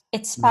idea.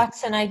 It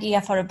sparks an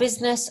idea for a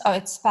business, or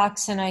it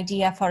sparks an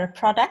idea for a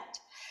product.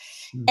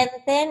 And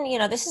then,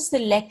 this is the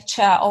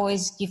lecture I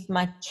always give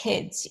my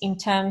kids in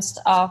terms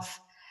of,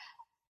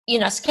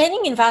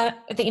 scanning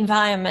the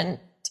environment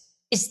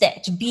is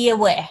that be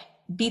aware,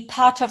 be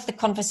part of the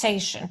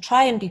conversation,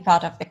 try and be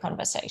part of the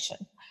conversation.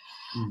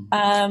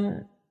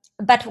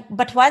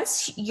 But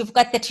once you've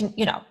got that,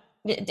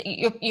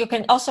 you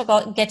can also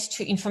get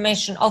to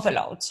information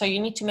overload. So you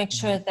need to make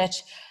sure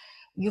that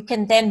you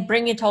can then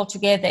bring it all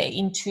together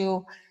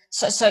into,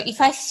 so if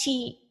I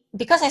see,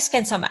 because I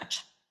scan so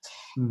much,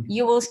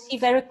 you will see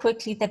very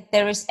quickly that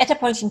there is, at a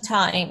point in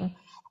time,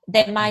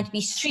 there might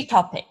be 3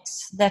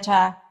 topics that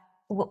are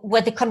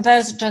where the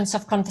convergence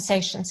of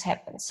conversations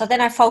happen. So then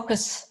I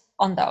focus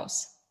on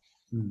those.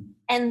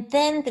 And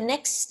then the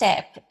next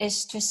step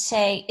is to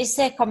say, is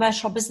there a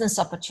commercial business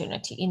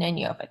opportunity in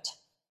any of it?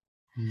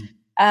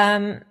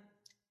 And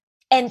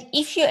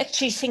if you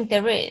actually think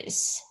there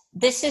is,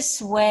 this is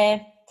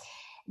where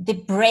the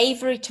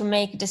bravery to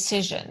make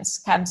decisions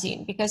comes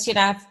in. Because,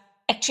 I've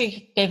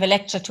actually gave a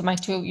lecture to my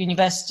 2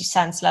 university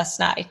sons last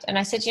night. And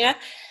I said,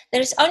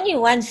 there is only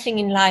one thing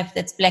in life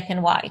that's black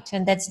and white,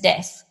 and that's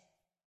death.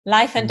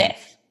 Life and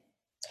death.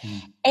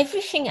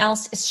 Everything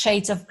else is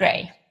shades of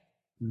gray.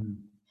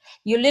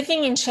 You're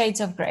living in shades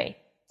of gray.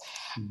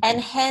 And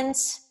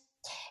hence,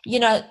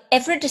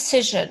 every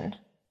decision,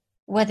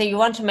 whether you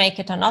want to make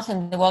it or not,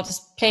 and the world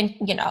is plain,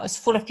 is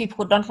full of people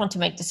who don't want to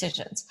make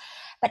decisions.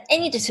 But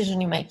any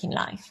decision you make in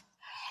life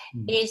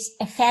is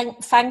a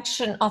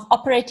function of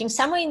operating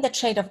somewhere in that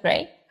shade of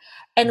gray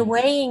and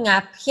weighing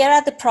up, here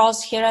are the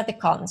pros, here are the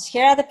cons,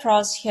 here are the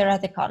pros, here are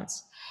the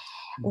cons.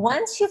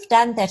 Once you've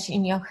done that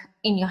in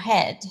your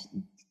head,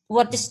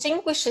 what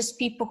distinguishes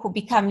people who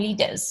become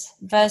leaders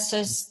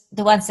versus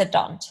the ones that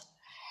don't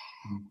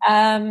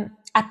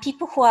are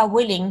people who are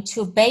willing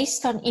to,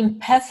 based on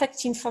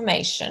imperfect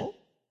information,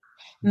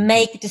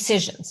 make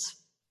decisions.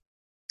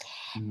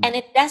 And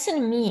it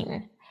doesn't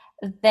mean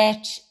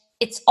that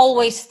it's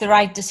always the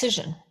right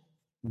decision,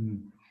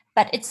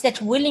 but it's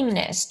that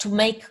willingness to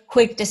make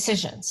quick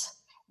decisions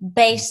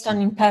based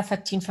on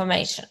imperfect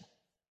information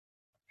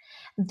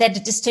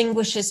that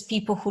distinguishes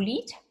people who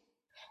lead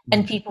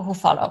and people who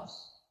follow.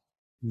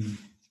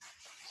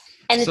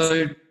 And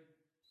so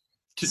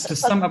to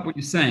sum up what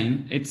you're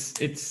saying, it's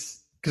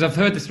because I've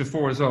heard this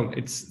before as well.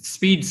 It's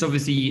speed's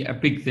obviously a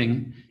big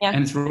thing,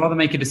 and it's rather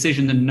make a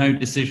decision than no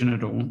decision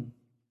at all.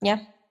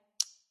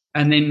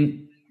 And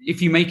then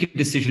if you make a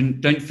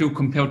decision, don't feel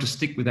compelled to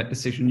stick with that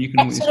decision. You can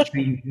always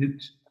change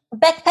it.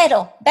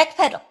 Backpedal.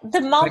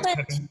 The moment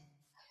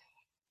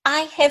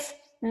I have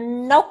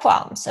no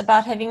qualms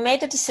about having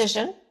made a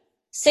decision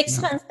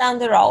 6 months down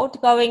the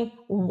road going,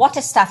 what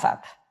a stuff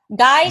up.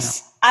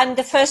 Guys, I'm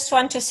the first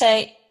one to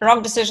say,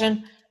 wrong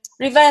decision,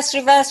 reverse.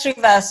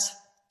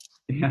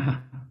 Yeah.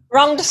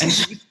 Wrong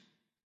decision.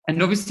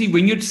 And obviously,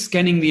 when you're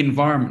scanning the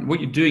environment, what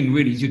you're doing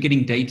really is you're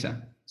getting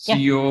data. So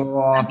you're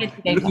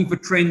looking for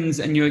trends,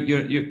 and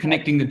you're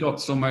connecting the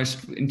dots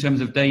almost in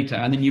terms of data,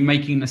 and then you're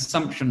making an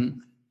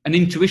assumption, an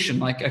intuition,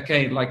 like,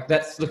 okay, like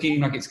that's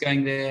looking like it's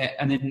going there,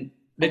 and then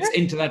let's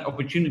enter that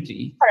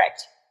opportunity.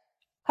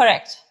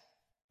 Correct.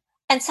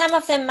 And some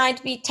of them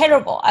might be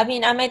terrible. I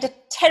mean, I made a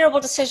terrible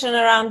decision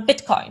around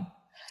Bitcoin.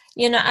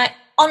 I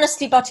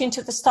honestly bought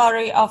into the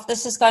story of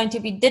this is going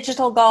to be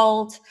digital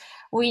gold.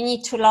 We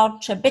need to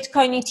launch a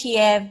Bitcoin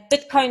ETF,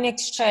 Bitcoin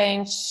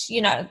exchange.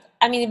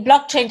 I mean,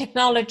 blockchain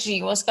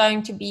technology was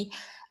going to be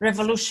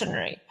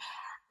revolutionary.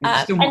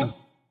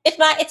 It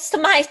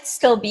might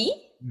still be.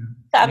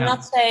 Yeah. I'm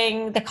not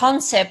saying the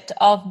concept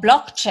of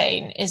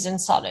blockchain isn't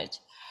solid,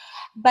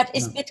 but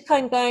is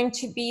Bitcoin going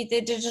to be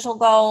the digital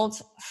gold?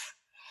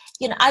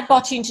 I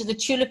bought into the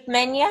tulip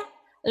mania,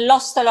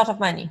 lost a lot of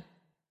money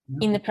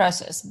in the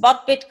process.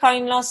 Bought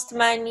Bitcoin, lost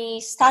money,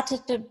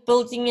 started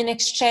building an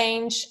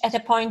exchange at a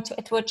point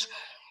at which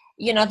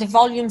the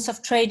volumes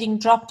of trading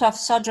dropped off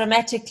so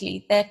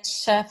dramatically that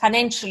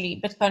financially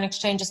Bitcoin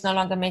exchanges no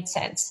longer made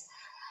sense.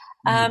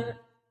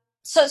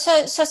 So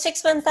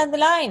 6 months down the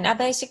line, I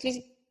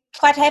basically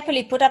quite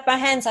happily put up my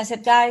hands. I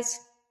said, guys,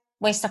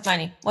 waste of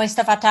money, waste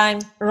of our time,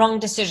 wrong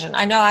decision.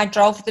 I know I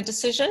drove the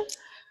decision.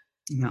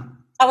 Yeah.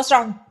 I was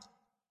wrong.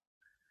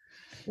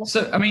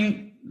 So, I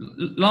mean,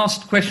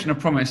 last question, I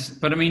promise.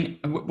 But I mean,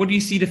 what do you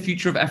see the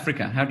future of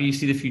Africa? How do you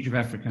see the future of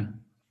Africa?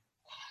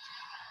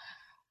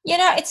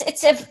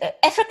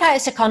 Africa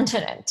is a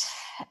continent,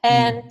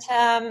 and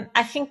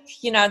I think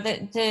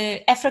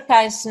the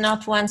Africa is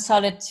not one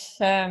solid.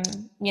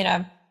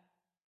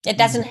 It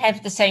doesn't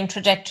have the same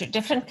trajectory.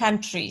 Different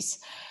countries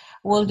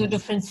will do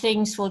different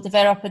things, will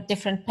develop at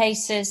different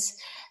paces.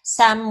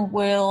 Some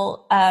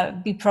will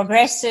be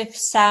progressive.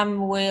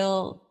 Some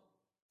will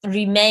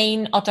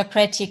remain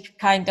autocratic,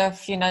 kind of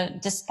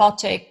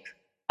despotic,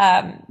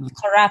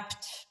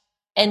 corrupt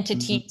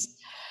entities.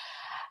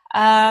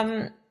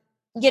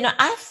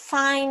 I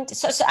find,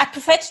 so I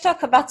prefer to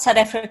talk about South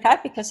Africa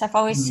because I've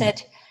always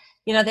said,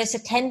 there's a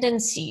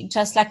tendency,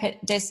 just like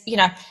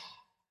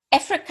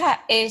Africa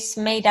is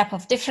made up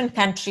of different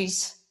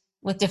countries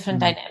with different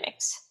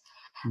dynamics.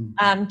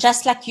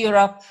 Just like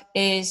Europe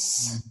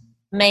is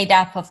made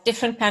up of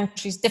different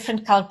countries,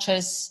 different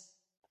cultures,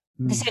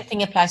 the same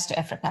thing applies to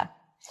Africa.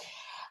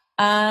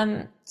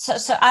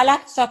 So I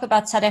like to talk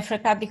about South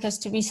Africa because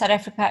to me, South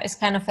Africa is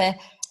kind of a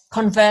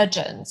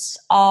convergence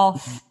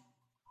of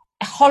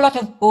a whole lot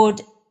of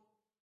good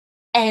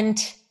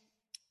and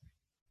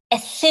a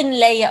thin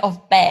layer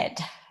of bad.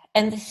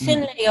 And the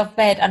thin layer of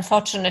bad,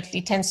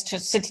 unfortunately, tends to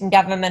sit in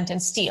government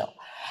and steal.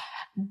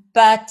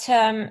 But,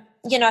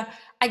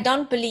 I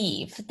don't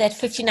believe that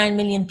 59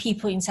 million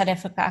people in South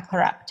Africa are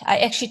corrupt. I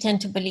actually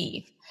tend to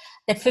believe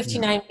that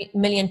 59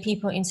 million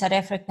people in South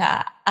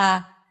Africa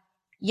are,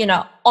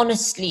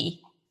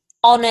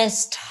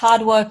 honest,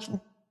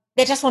 hardworking.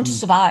 They just want to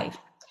survive.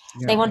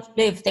 Yeah. They want to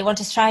live. They want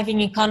a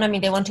thriving economy.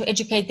 They want to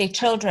educate their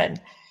children.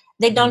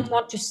 They don't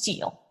want to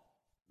steal.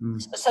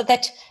 So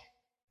that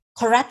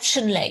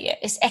corruption layer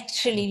is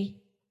actually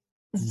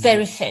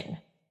very thin.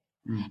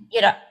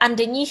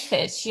 Underneath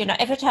it,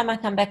 every time I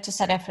come back to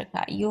South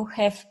Africa, you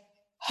have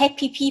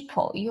happy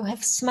people, you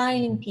have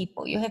smiling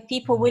people, you have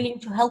people willing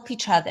to help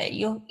each other.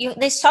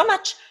 There's so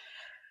much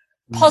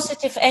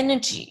positive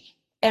energy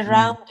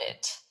around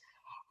it,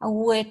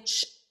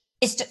 which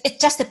it's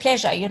just a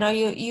pleasure.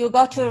 You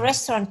go to a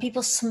restaurant,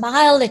 people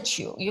smile at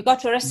you. You go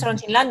to a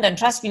restaurant in London,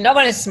 trust me, no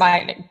one is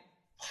smiling.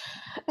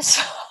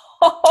 So,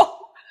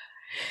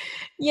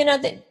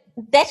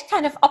 that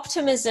kind of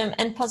optimism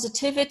and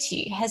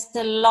positivity has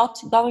a lot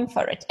going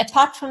for it,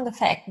 apart from the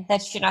fact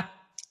that,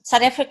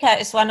 South Africa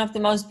is one of the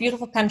most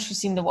beautiful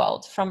countries in the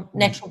world from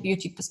natural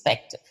beauty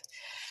perspective.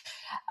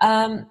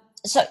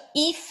 So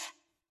if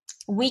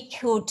we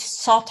could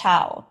sort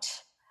out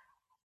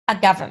a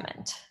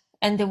government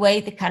and the way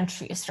the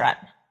country is run,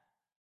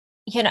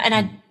 and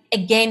I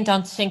again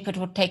don't think it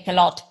would take a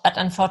lot, but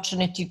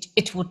unfortunately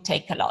it would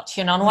take a lot.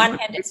 On one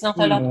hand, it's not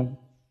a lot.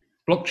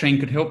 Blockchain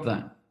could help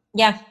that.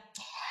 Yeah.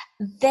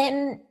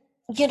 Then,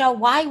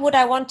 why would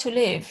I want to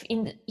live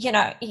in,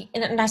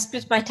 and I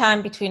split my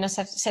time between, as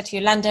I said to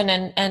you, London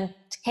and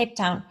Cape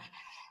Town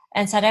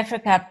and South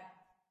Africa.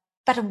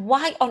 But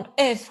why on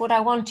earth would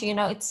I want to,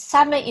 it's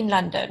summer in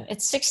London.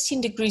 It's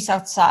 16 degrees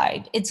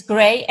outside. It's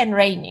gray and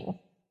raining.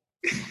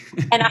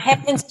 And I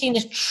haven't seen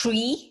a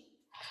tree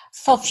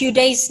for a few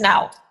days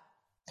now.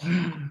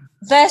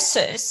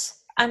 Versus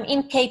I'm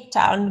in Cape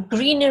Town,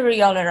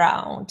 greenery all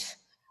around.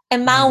 A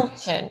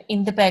mountain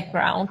in the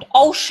background,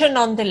 ocean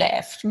on the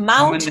left,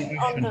 mountain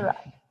on the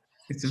right.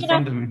 It's in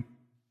front of me.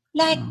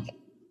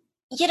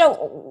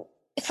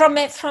 From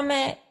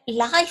a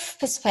life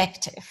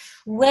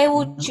perspective, where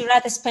would you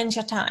rather spend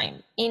your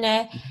time? In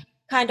a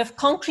kind of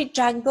concrete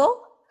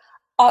jungle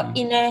or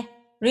in a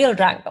real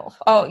jungle?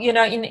 Or,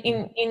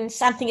 in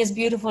something as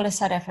beautiful as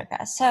South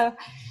Africa. So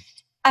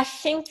I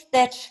think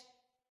that,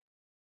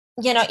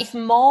 if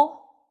more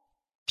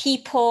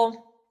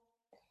people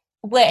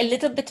were a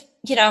little bit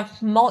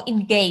more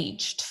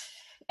engaged.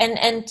 And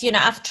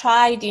I've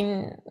tried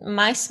in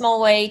my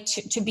small way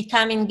to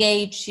become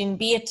engaged in,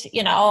 be it,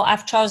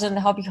 I've chosen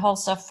the hobby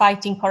horse of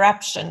fighting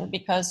corruption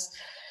because,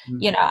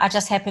 I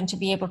just happen to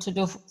be able to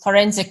do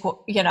forensic,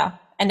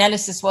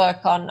 analysis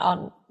work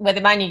on where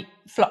the money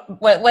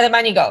where the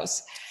money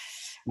goes.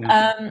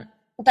 Yeah.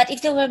 But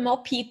if there were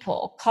more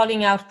people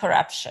calling out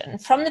corruption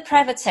from the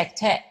private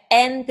sector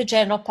and the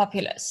general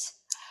populace,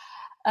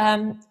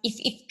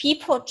 if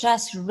people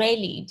just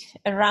rallied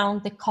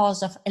around the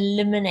cause of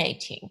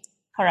eliminating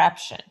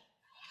corruption,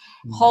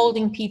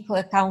 holding people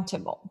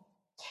accountable,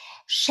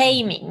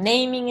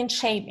 naming and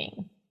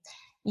shaming,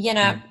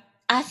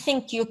 I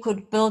think you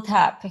could build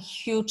up a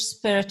huge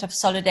spirit of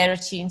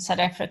solidarity in South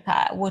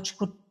Africa, which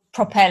could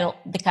propel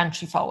the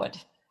country forward.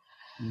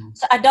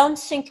 So I don't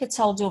think it's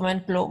all doom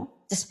and gloom,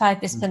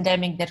 despite this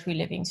pandemic that we're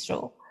living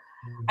through.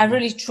 I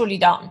really, truly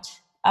don't.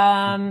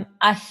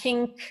 I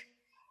think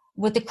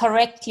with the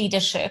correct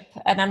leadership,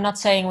 and I'm not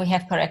saying we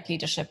have correct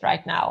leadership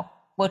right now,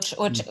 which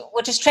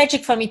is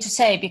tragic for me to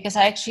say, because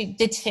I actually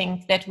did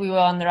think that we were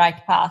on the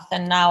right path,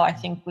 and now I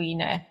think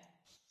we're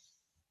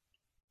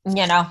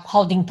in a,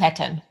 holding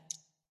pattern.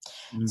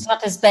 It's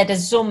not as bad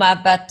as Zuma,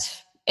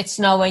 but it's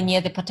nowhere near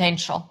the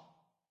potential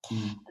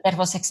that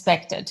was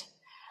expected.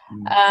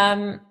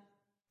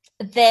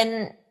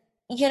 Then,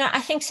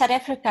 I think South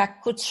Africa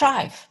could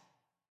thrive.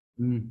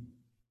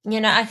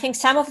 I think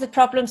some of the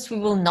problems we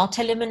will not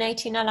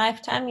eliminate in a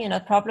lifetime,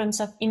 problems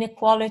of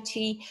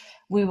inequality,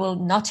 we will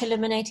not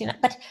eliminate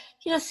but,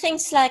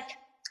 things like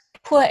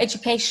poor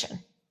education,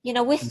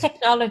 with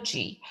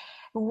technology,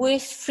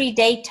 with free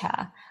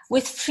data,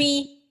 with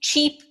free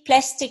cheap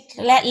plastic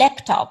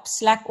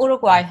laptops like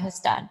Uruguay has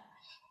done.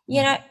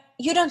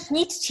 You don't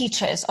need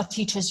teachers or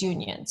teachers'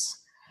 unions.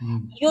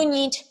 You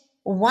need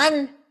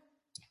one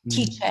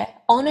teacher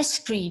on a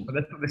screen. But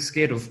that's what they're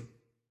scared of.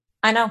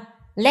 I know.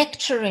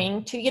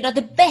 Lecturing to,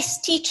 the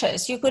best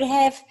teachers. You could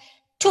have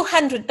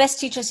 200 best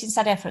teachers in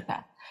South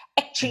Africa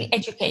actually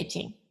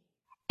educating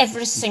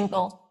every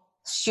single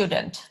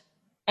student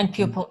and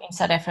pupil in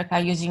South Africa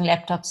using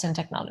laptops and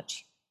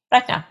technology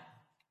right now.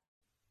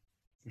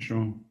 For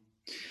sure.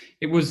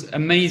 It was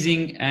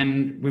amazing,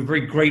 and we're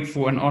very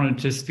grateful and honoured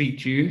to speak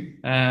to you.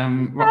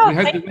 We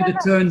hope the weather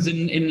turns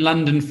in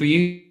London for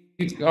you.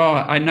 Oh,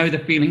 I know the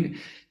feeling,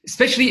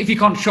 especially if you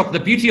can't shop. The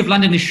beauty of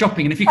London is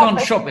shopping, and if you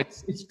can't shop,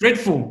 it's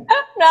dreadful.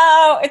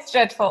 No, it's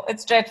dreadful.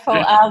 It's dreadful.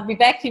 Yeah. I'll be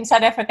back in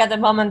South Africa the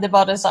moment the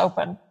borders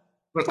open.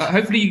 Well,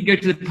 hopefully you can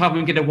go to the pub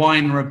and get a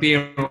wine or a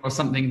beer or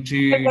something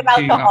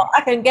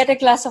I can get a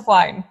glass of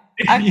wine.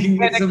 You can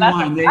get some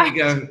wine. There you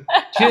go.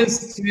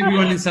 Cheers to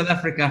everyone in South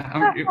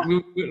Africa.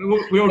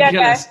 We're all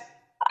jealous.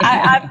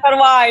 I've got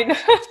wine.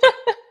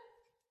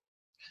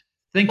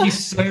 Thank you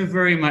so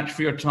very much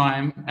for your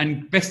time,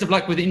 and best of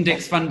luck with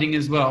Index funding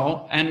as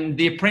well. And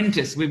The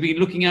Apprentice, we'll be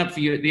looking out for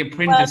you at The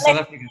Apprentice. Well,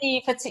 let's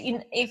see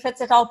if it's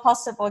at all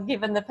possible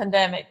given the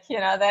pandemic.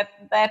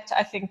 That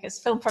I think is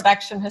film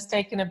production has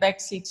taken a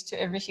backseat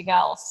to everything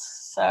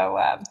else. So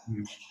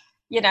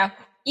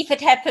if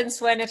it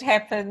happens when it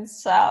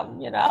happens,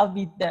 I'll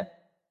be there.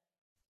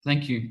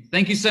 Thank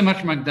you so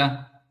much,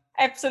 Magda.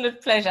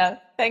 Absolute pleasure.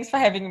 Thanks for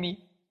having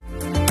me.